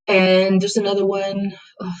there's another one.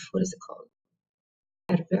 Oh, what is it called?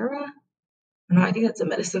 Advera? No, I think that's a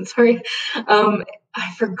medicine. Sorry. I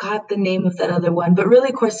forgot the name of that other one. But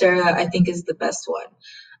really, Coursera, I think, is the best one.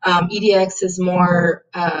 EDX is more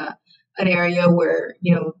an area where,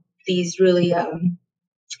 these really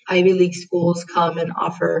Ivy League schools come and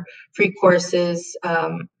offer free courses.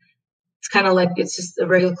 It's kind of like it's just a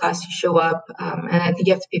regular class. You show up, and I think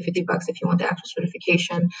you have to pay $50 if you want the actual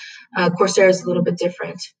certification. Coursera is a little bit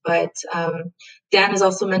different, but Dan has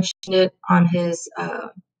also mentioned it on his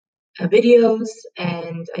videos,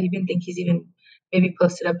 and I even think he's even maybe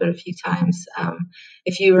posted up it a few times.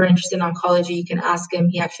 If you are interested in oncology, you can ask him.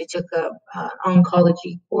 He actually took an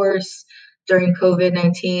oncology course during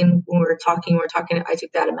COVID-19. When we were talking, I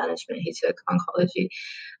took data management. He took oncology.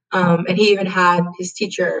 And he even had his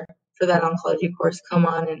teacher for that oncology course come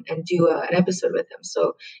on and do an episode with him.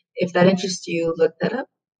 So if that interests you, look that up.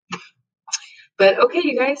 But okay,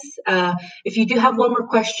 you guys, if you do have one more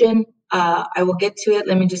question, I will get to it.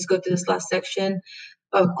 Let me just go through this last section.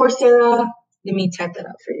 Coursera, let me type that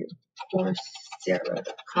out for you.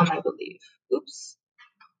 Coursera.com, I believe. Oops,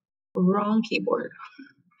 wrong keyboard.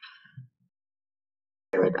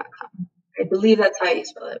 Coursera.com. I believe that's how you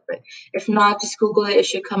spell it, but if not, just Google it. It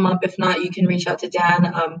should come up. If not, you can reach out to Dan.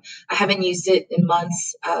 I haven't used it in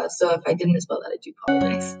months, so if I didn't spell that, I do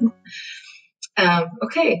apologize.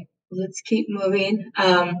 Okay, let's keep moving.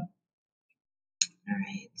 All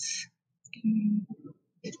right.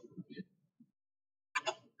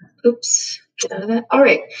 Oops, get out of that. All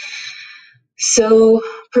right. So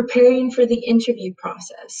preparing for the interview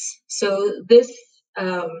process. So this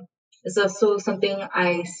is also something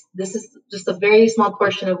this is just a very small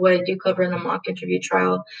portion of what I do cover in the mock interview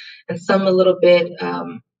trial, and some a little bit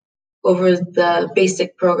over the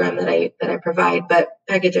basic program that I provide, but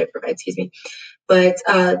package I provide, excuse me. But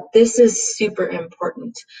this is super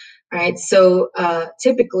important, right? So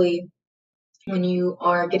typically, when you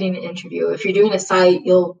are getting an interview, if you're doing a site,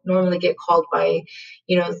 you'll normally get called by,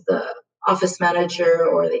 the office manager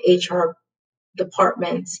or the HR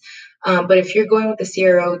departments. But if you're going with the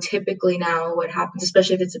CRO, typically now what happens,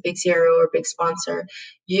 especially if it's a big CRO or big sponsor,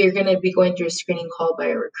 you're going to be going through a screening call by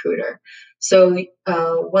a recruiter. So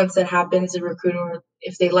once that happens, the recruiter,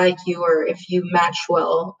 if they like you or if you match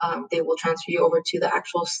well, they will transfer you over to the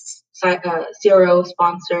actual CRO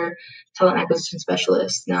sponsor, talent acquisition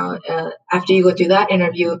specialist. Now, after you go through that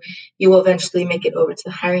interview, you will eventually make it over to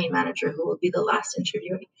the hiring manager, who will be the last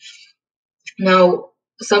interviewee. Now,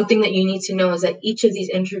 something that you need to know is that each of these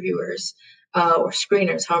interviewers or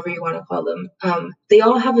screeners, however you want to call them, they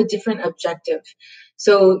all have a different objective.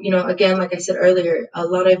 So, again, like I said earlier, a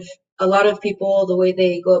lot of people, the way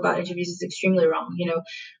they go about interviews is extremely wrong.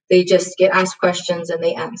 They just get asked questions and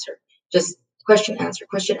they answer. Just question, answer,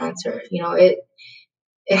 question, answer.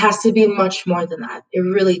 It has to be much more than that. It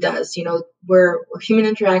really does. We're human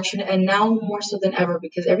interaction, and now more so than ever,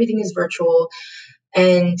 because everything is virtual.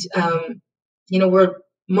 And we're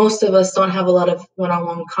most of us don't have a lot of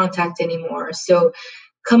one-on-one contact anymore. So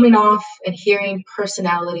coming off and hearing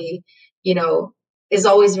personality, is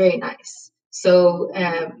always very nice. So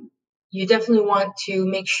you definitely want to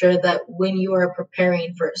make sure that when you are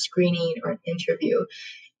preparing for a screening or an interview,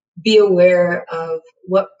 be aware of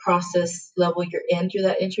what process level you're in through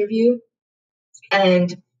that interview,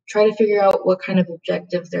 and try to figure out what kind of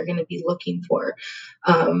objectives they're going to be looking for.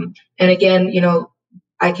 And again,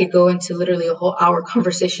 I could go into literally a whole hour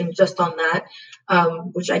conversation just on that,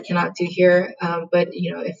 which I cannot do here. But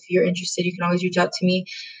if you're interested, you can always reach out to me.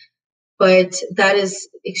 But that is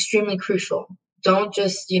extremely crucial. Don't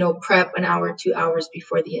just, prep an hour, 2 hours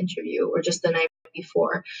before the interview or just the night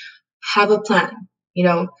before. Have a plan.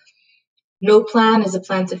 No plan is a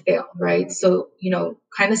plan to fail, right? So,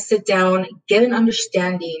 kind of sit down, get an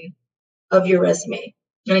understanding of your resume.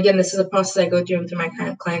 And again, this is a process I go through with my kind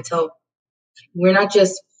of clientele. We're not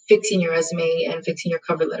just fixing your resume and fixing your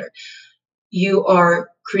cover letter. You are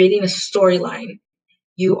creating a storyline.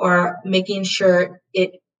 You are making sure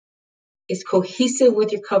it is cohesive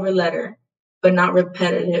with your cover letter, but not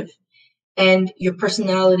repetitive. And your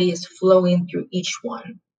personality is flowing through each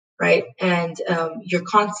one, right? And you're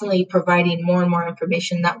constantly providing more and more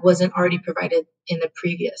information that wasn't already provided in the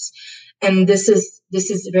previous. And this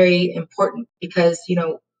is very important because,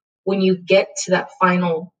 when you get to that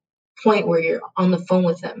final point where you're on the phone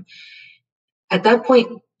with them, at that point,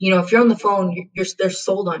 if you're on the phone, they're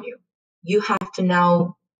sold on you. You have to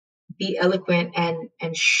now be eloquent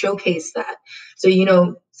and showcase that. So,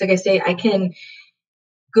 like I say, I can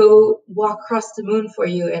go walk across the moon for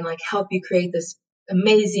you and help you create this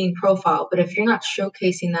amazing profile. But if you're not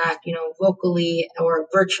showcasing that, vocally or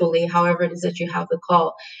virtually, however it is that you have the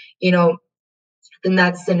call, then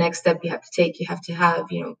that's the next step you have to take. You have to have,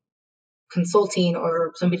 consulting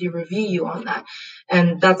or somebody review you on that.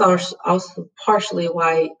 And that's also partially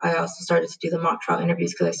why I also started to do the mock trial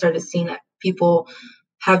interviews, because I started seeing that people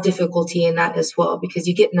have difficulty in that as well, because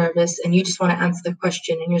you get nervous and you just want to answer the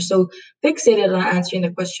question, and you're so fixated on answering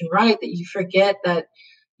the question right that you forget that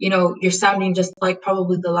you're sounding just like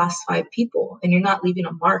probably the last 5 people, and you're not leaving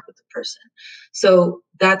a mark with the person. So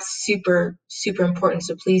that's super, super important.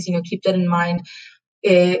 So please, keep that in mind.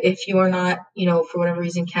 If you are not, for whatever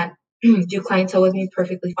reason can't do clientele with me,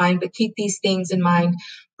 perfectly fine, but keep these things in mind.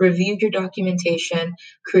 Review your documentation,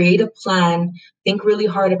 create a plan, think really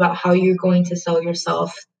hard about how you're going to sell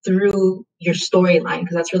yourself through your storyline,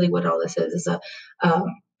 because that's really what all this is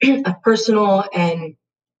a personal and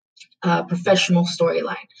professional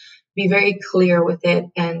storyline. Be very clear with it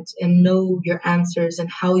and know your answers and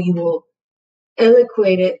how you will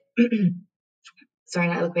eloquate it. Sorry,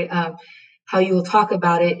 not eloquate. How you will talk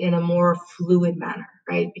about it in a more fluid manner,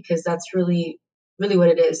 right? Because that's really, really what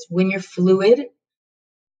it is. When you're fluid,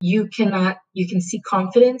 you can see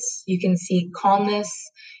confidence, you can see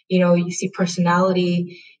calmness, you see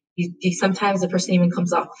personality. You sometimes the person even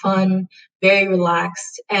comes off fun, very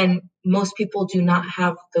relaxed, and most people do not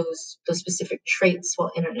have those specific traits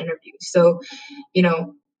while in an interview. So,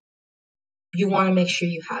 you want to make sure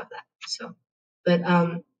you have that. So, but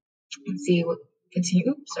let's see what continue.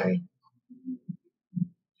 Oops, sorry.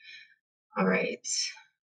 All right.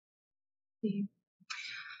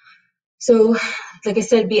 So, like I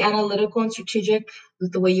said, be analytical and strategic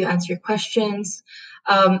with the way you answer your questions.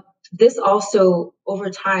 This also, over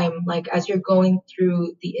time, as you're going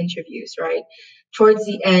through the interviews, right? Towards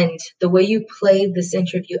the end, the way you play this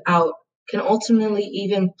interview out can ultimately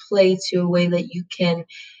even play to a way that you can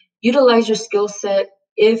utilize your skill set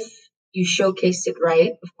if you showcased it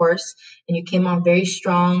right, of course, and you came on very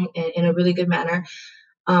strong and in a really good manner.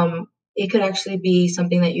 it could actually be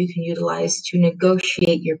something that you can utilize to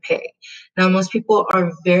negotiate your pay. Now, most people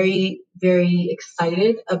are very, very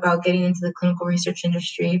excited about getting into the clinical research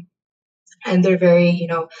industry, and they're very,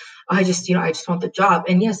 I just want the job.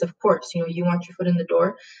 And yes, of course, you want your foot in the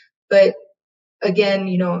door. But again,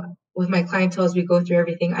 with my clientele, as we go through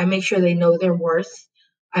everything, I make sure they know their worth.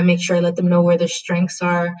 I make sure I let them know where their strengths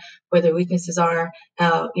are, where their weaknesses are.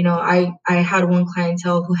 I had one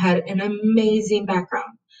clientele who had an amazing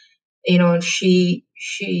background, and she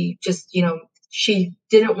just, she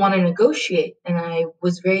didn't want to negotiate. And I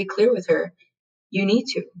was very clear with her, you need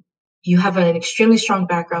to. You have an extremely strong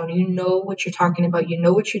background. You know what you're talking about. You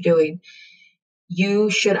know what you're doing. You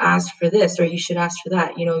should ask for this or you should ask for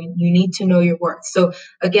that. You need to know your worth. So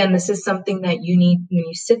again, this is something that you need when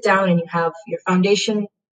you sit down and you have your foundation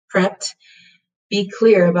prepped. Be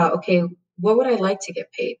clear about, okay, what would I like to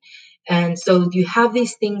get paid? And so you have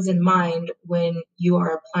these things in mind when you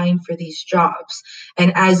are applying for these jobs.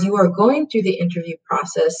 And as you are going through the interview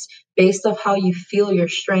process, based off how you feel your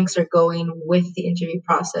strengths are going with the interview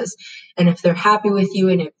process, and if they're happy with you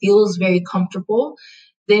and it feels very comfortable,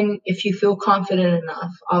 then if you feel confident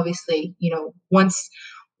enough, obviously,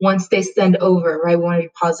 once they send over, right, we want to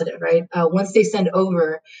be positive, right? Once they send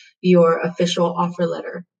over your official offer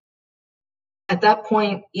letter, at that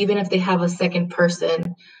point, even if they have a second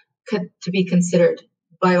person to be considered,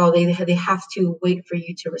 by all, they have to wait for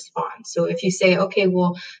you to respond. So if you say, okay,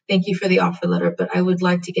 well, thank you for the offer letter, but I would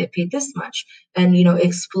like to get paid this much, and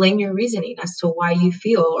explain your reasoning as to why you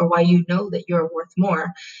feel or why you know that you're worth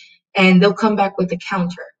more, and they'll come back with a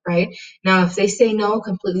counter, right? Now, if they say no,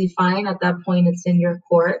 completely fine. At that point, it's in your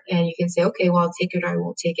court, and you can say, okay, well, I'll take it or I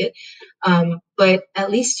won't take it. But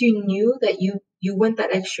at least you knew that you went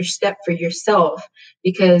that extra step for yourself,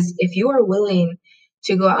 because if you are willing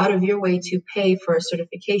to go out of your way to pay for a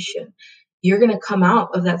certification, you're going to come out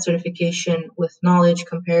of that certification with knowledge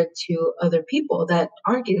compared to other people that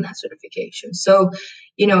aren't getting that certification. So,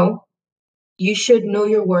 you should know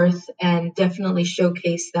your worth and definitely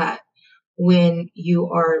showcase that when you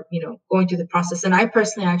are, going through the process. And I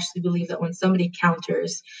personally actually believe that when somebody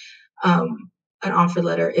counters an offer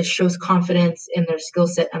letter, it shows confidence in their skill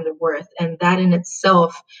set and their worth. And that in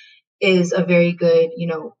itself is a very good,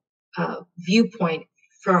 viewpoint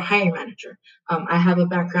for a hiring manager. I have a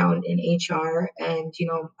background in HR, and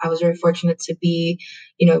I was very fortunate to be,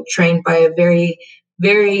 trained by a very,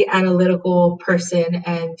 very analytical person,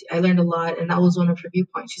 and I learned a lot. And that was one of her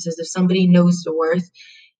viewpoints. She says, if somebody knows the worth,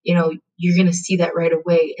 you're going to see that right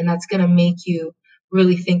away, and that's going to make you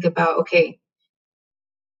really think about, okay,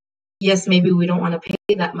 yes, maybe we don't want to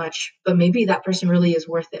pay that much, but maybe that person really is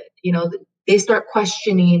worth it. They start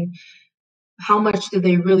questioning, how much do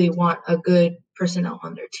they really want a good personnel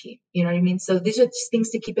on their team? You know what I mean? So these are just things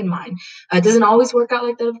to keep in mind. It doesn't always work out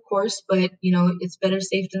like that, of course, but it's better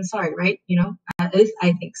safe than sorry, right? At least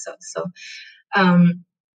I think so. So,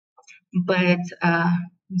 but let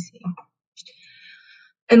me see.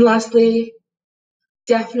 And lastly,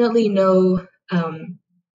 definitely know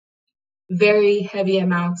very heavy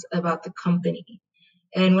amounts about the company.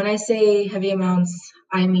 And when I say heavy amounts,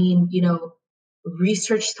 I mean,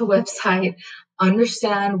 research the website,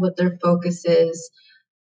 understand what their focus is,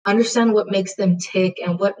 understand what makes them tick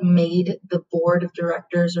and what made the board of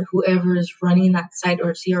directors or whoever is running that site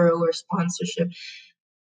or CRO or sponsorship,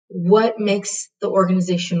 what makes the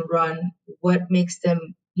organization run, what makes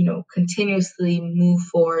them, continuously move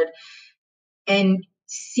forward, and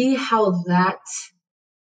see how that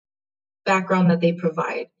background that they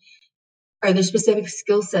provide, are there specific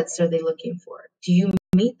skill sets are they looking for? Do you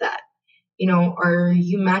meet that? Are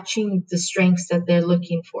you matching the strengths that they're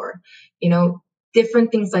looking for?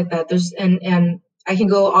 Different things like that. And I can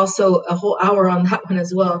go also a whole hour on that one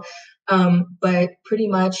as well. But pretty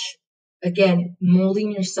much, again,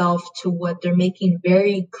 molding yourself to what they're making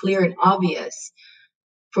very clear and obvious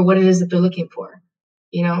for what it is that they're looking for.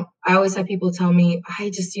 I always have people tell me, I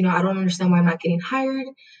just, I don't understand why I'm not getting hired.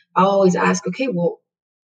 I'll always ask, okay, well,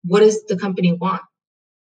 what does the company want?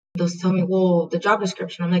 They'll tell me, well, the job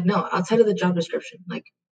description. I'm like, no, outside of the job description, like,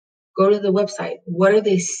 go to the website. What are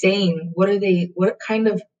they saying? What kind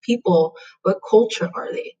of people, what culture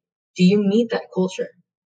are they? Do you meet that culture?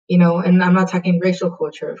 And I'm not talking racial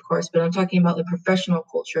culture, of course, but I'm talking about the professional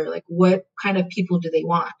culture. Like, what kind of people do they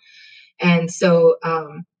want? And so,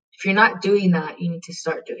 if you're not doing that, you need to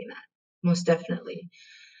start doing that, most definitely.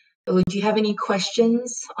 So do you have any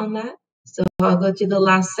questions on that? So I'll go to the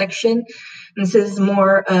last section. And this is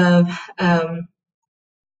more of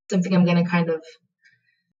something I'm going to kind of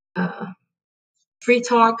free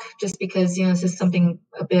talk, just because, this is something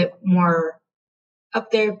a bit more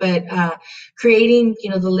up there, but creating,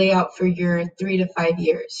 the layout for your 3 to 5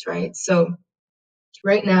 years, right? So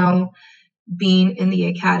right now, being in the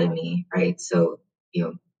academy, right? So,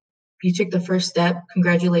 you took the first step.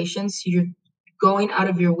 Congratulations. You're going out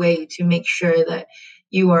of your way to make sure that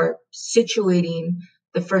you are situating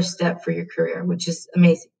the first step for your career, which is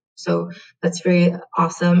amazing. So that's very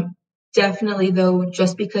awesome. Definitely, though,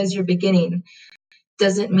 just because you're beginning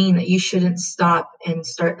doesn't mean that you shouldn't stop and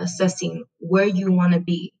start assessing where you want to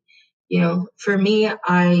be. For me,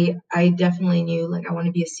 I definitely knew like I want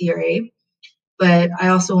to be a CRA, but I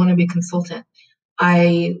also want to be a consultant.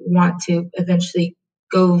 I want to eventually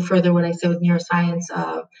go further what I said with neuroscience,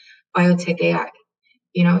 biotech AI,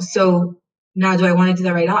 so now do I want to do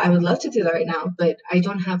that right now? I would love to do that right now, but I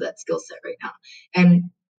don't have that skill set right now. And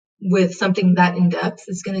with something that in depth,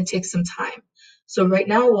 it's going to take some time. So right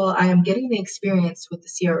now, while I am getting the experience with the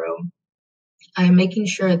CRO, I am making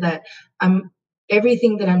sure that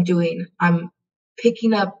everything that I'm doing, I'm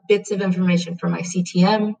picking up bits of information from my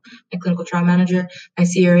CTM, my clinical trial manager, my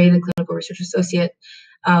CRA, the clinical research associate,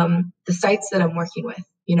 the sites that I'm working with,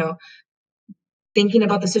 thinking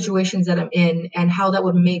about the situations that I'm in and how that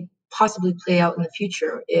would possibly play out in the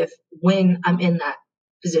future when I'm in that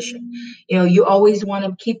position. You always want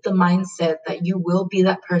to keep the mindset that you will be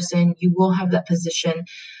that person, you will have that position.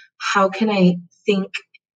 How can I think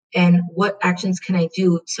and what actions can I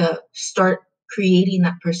do to start creating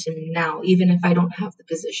that person now, even if I don't have the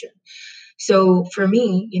position? So for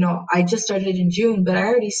me, I just started in June, but I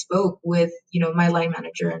already spoke with, my line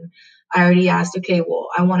manager, and I already asked, okay, well,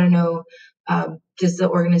 I want to know, does the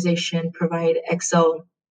organization provide Excel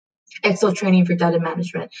training for data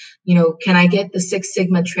management? Can I get the Six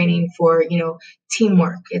Sigma training for,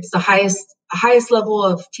 teamwork? It's the highest level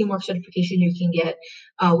of teamwork certification you can get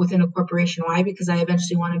within a corporation. Why? Because I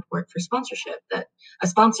eventually want to work for a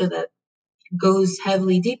sponsor that goes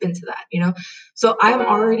heavily deep into that. So I'm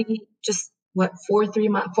already just 4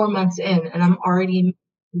 months in, and I'm already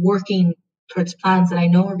working towards plans that I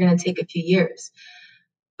know are going to take a few years.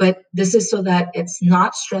 But this is so that it's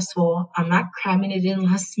not stressful. I'm not cramming it in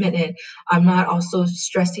last minute. I'm not also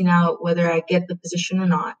stressing out whether I get the position or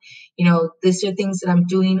not. These are things that I'm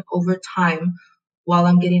doing over time while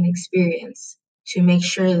I'm getting experience to make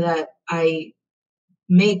sure that I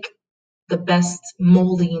make the best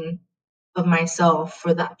molding of myself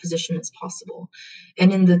for that position as possible.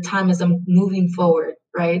 And in the time as I'm moving forward,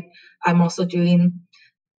 right, I'm also doing,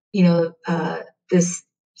 this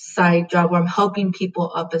side job where I'm helping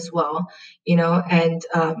people up as well, and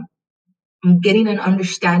I'm getting an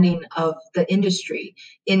understanding of the industry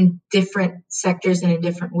in different sectors and in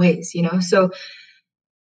different ways, So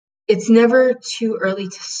it's never too early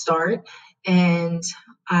to start. And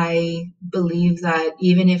I believe that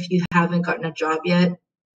even if you haven't gotten a job yet,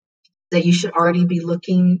 that you should already be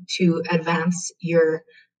looking to advance your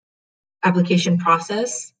application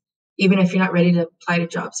process, even if you're not ready to apply to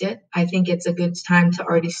jobs yet. I think it's a good time to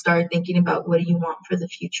already start thinking about what do you want for the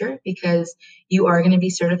future, because you are going to be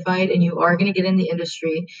certified and you are going to get in the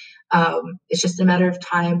industry. It's just a matter of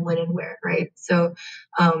time, when and where, right? So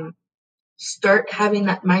start having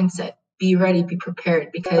that mindset. Be ready, be prepared,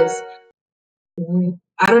 because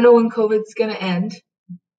I don't know when COVID's going to end,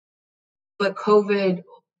 but COVID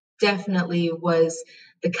definitely was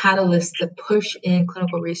the catalyst to push in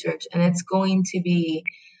clinical research, and it's going to be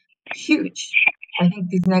huge. I think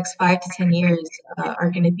these next 5 to 10 years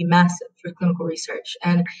are going to be massive for clinical research,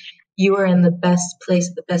 and you are in the best place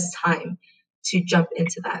at the best time to jump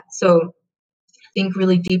into that. So think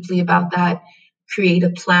really deeply about that, create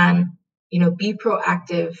a plan, be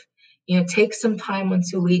proactive, take some time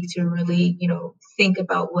once a week to really, think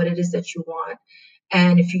about what it is that you want.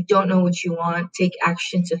 And if you don't know what you want, take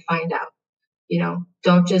action to find out.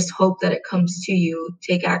 Don't just hope that it comes to you.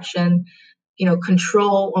 Take action,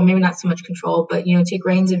 control, or maybe not so much control, but take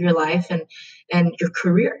reins of your life and your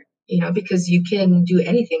career, because you can do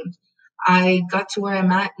anything. I got to where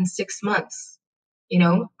I'm at in 6 months.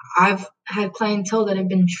 I've had clientele that have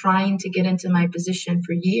been trying to get into my position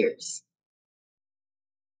for years.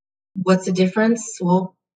 What's the difference?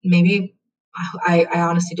 Well, maybe I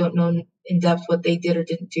honestly don't know in depth what they did or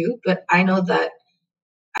didn't do, but I know that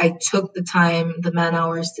I took the time, the man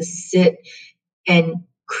hours to sit and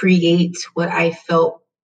create what I felt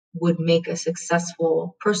would make a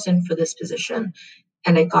successful person for this position,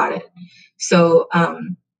 and I got it. So,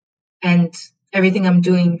 and everything I'm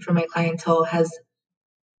doing for my clientele has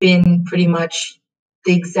been pretty much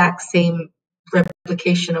the exact same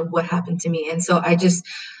replication of what happened to me. And so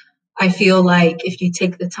I feel like if you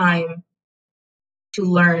take the time to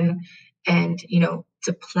learn and,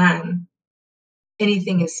 to plan,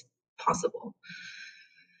 anything is possible.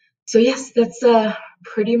 So yes, that's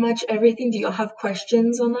pretty much everything. Do y'all have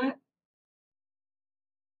questions on that?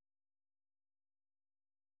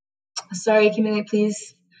 Sorry, can you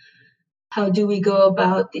please? How do we go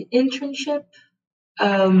about the internship?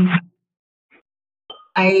 I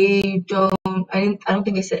don't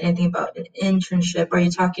think I said anything about an internship. Are you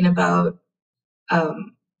talking about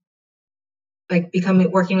um, like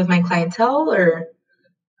working with my clientele, or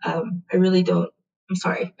I really don't. I'm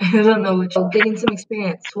sorry, I don't know which. Getting some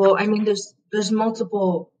experience. Well, I mean, there's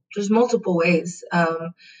multiple ways.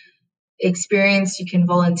 Experience. You can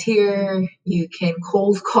volunteer. You can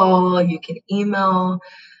cold call. You can email.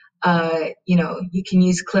 You can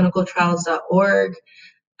use clinicaltrials.org.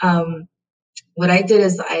 What I did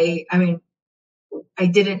is I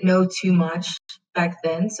didn't know too much back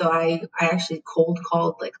then, so I actually cold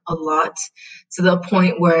called like a lot, to the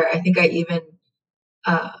point where I think I even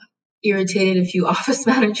uh, irritated a few office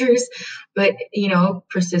managers. But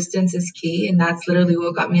persistence is key, and that's literally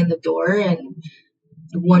what got me in the door. And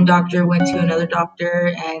one doctor went to another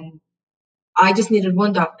doctor, and I just needed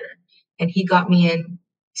one doctor, and he got me in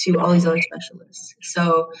to all these other specialists.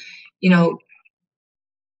 So, you know,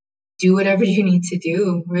 do whatever you need to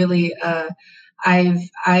do. Really, I've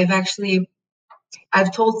actually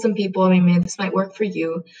I've told some people, I mean, maybe this might work for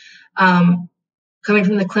you. Um, Coming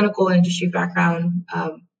from the clinical industry background,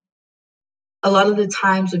 a lot of the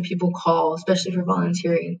times when people call, especially for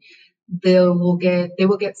volunteering, they will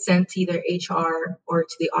get sent to either HR or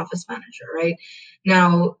to the office manager, right?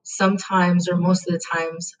 Now, sometimes or most of the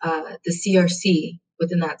times, the CRC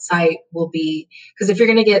within that site will be, because if you're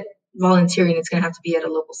going to get volunteering, it's going to have to be at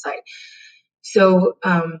a local site. So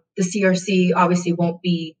the CRC obviously won't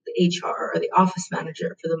be the HR or the office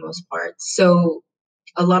manager for the most part. So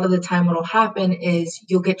a lot of the time what will happen is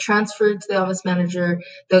you'll get transferred to the office manager.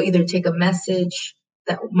 They'll either take a message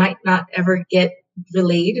that might not ever get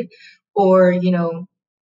relayed, or the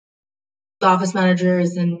office manager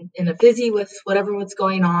is in a busy with what's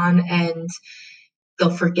going on, and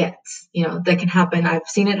they'll forget. That can happen. I've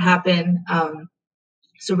seen it happen.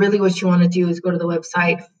 So really what you want to do is go to the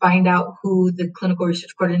website, find out who the clinical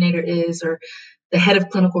research coordinator is, or the head of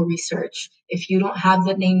clinical research. If you don't have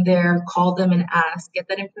the name there, call them and ask, get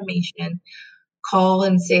that information. Call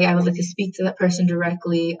and say, I would like to speak to that person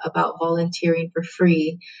directly about volunteering for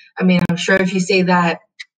free. I mean, I'm sure if you say that,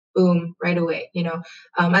 boom, right away.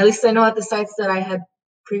 At least I know at the sites that I had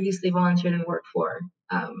previously volunteered and worked for,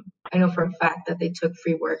 I know for a fact that they took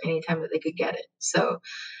free work anytime that they could get it. So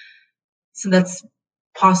that's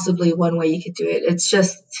possibly one way you could do it. It's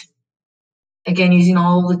just, again, using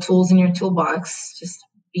all the tools in your toolbox, just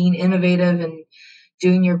being innovative and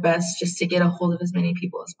doing your best just to get a hold of as many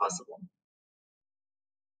people as possible.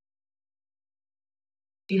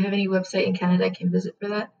 Do you have any website in Canada I can visit for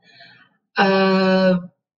that?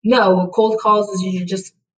 No, cold calls is you're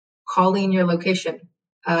just calling your location.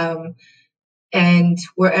 And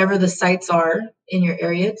wherever the sites are in your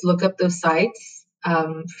area, to look up those sites.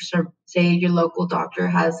 Say your local doctor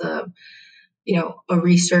has a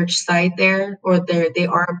research site there, or they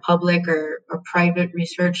are a public or a private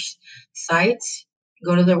research site.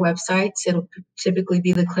 Go to their websites. It'll typically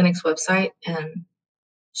be the clinic's website, and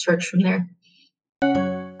search from there.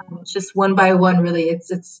 It's just one by one, really.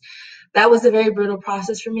 It's that was a very brutal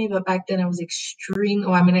process for me, but back then I was extreme.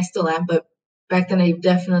 Well, I mean, I still am, but back then I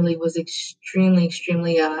definitely was extremely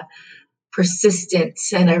persistent,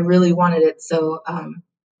 and I really wanted it. So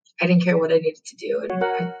I didn't care what I needed to do. And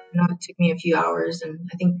I know it took me a few hours, and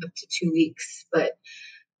I think up to 2 weeks, but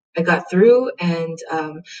I got through. And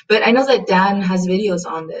but I know that Dan has videos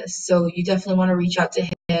on this, so you definitely want to reach out to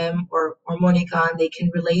him or Monica, and they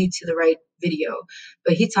can relay you to the right video.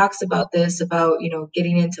 But he talks about this, about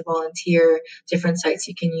getting into volunteer, different sites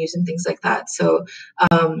you can use and things like that. So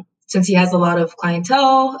since he has a lot of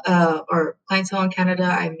clientele in Canada,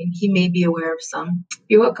 I mean, he may be aware of some.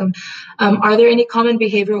 You're welcome. Are there any common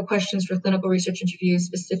behavioral questions for clinical research interviews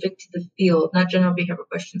specific to the field, not general behavioral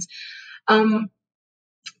questions?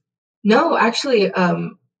 No, actually,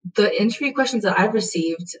 the interview questions that I've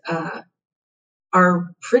received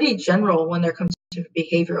are pretty general when there comes to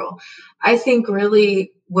behavioral. I think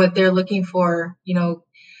really what they're looking for,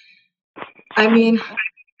 I mean,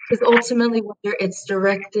 because ultimately, whether it's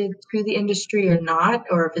directed to the industry or not,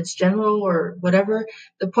 or if it's general or whatever,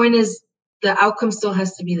 the point is the outcome still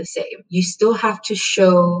has to be the same. You still have to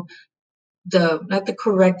show not the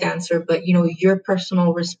correct answer, but your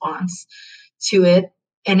personal response to it,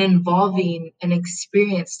 and involving an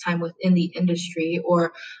experience time within the industry.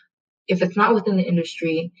 Or if it's not within the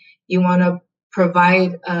industry, you want to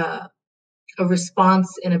provide a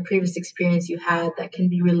response in a previous experience you had that can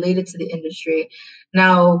be related to the industry.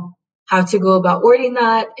 Now, how to go about wording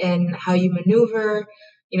that and how you maneuver,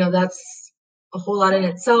 that's a whole lot in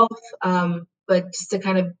itself. But just to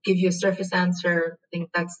kind of give you a surface answer, I think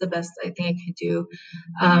that's the best I think I could do.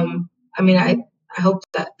 I hope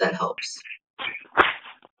that helps.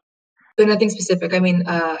 But nothing specific.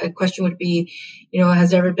 A question would be,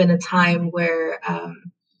 has there ever been a time where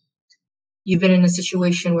you've been in a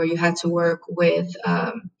situation where you had to work with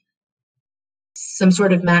some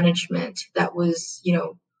sort of management that was,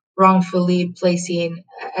 wrongfully placing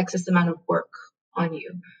excess amount of work on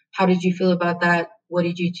you? How did you feel about that? What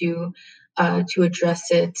did you do to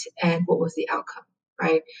address it? And what was the outcome,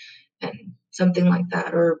 right? And something like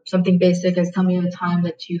that, or something basic as tell me a time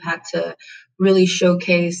that you had to really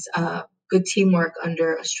showcase good teamwork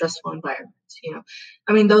under a stressful environment.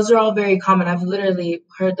 Those are all very common. I've literally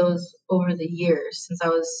heard those over the years since I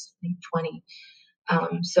was 20.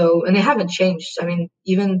 And they haven't changed.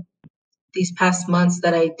 Even these past months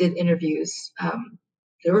that I did interviews,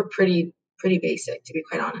 they were pretty basic, to be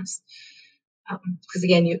quite honest. Because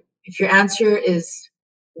again, if your answer is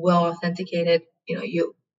well authenticated,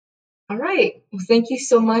 you. All right. Well, thank you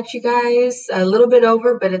so much, you guys. A little bit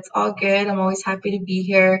over, but it's all good. I'm always happy to be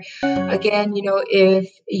here. Again, if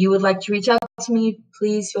you would like to reach out to me,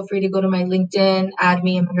 please feel free to go to my LinkedIn, add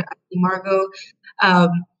me. I'm under Margot.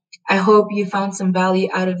 I hope you found some value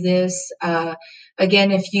out of this.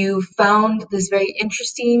 Again, if you found this very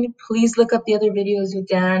interesting, please look up the other videos with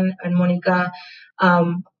Dan and Monica.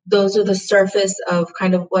 Those are the surface of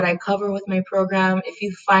kind of what I cover with my program. If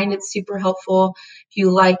you find it super helpful, if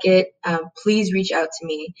you like it, please reach out to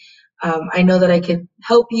me. I know that I can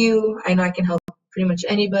help you. I know I can help pretty much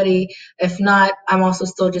anybody. If not, I'm also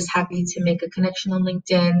still just happy to make a connection on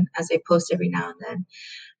LinkedIn as I post every now and then.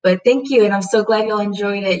 But thank you, and I'm so glad y'all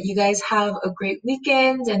enjoyed it. You guys have a great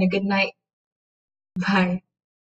weekend and a good night. Bye.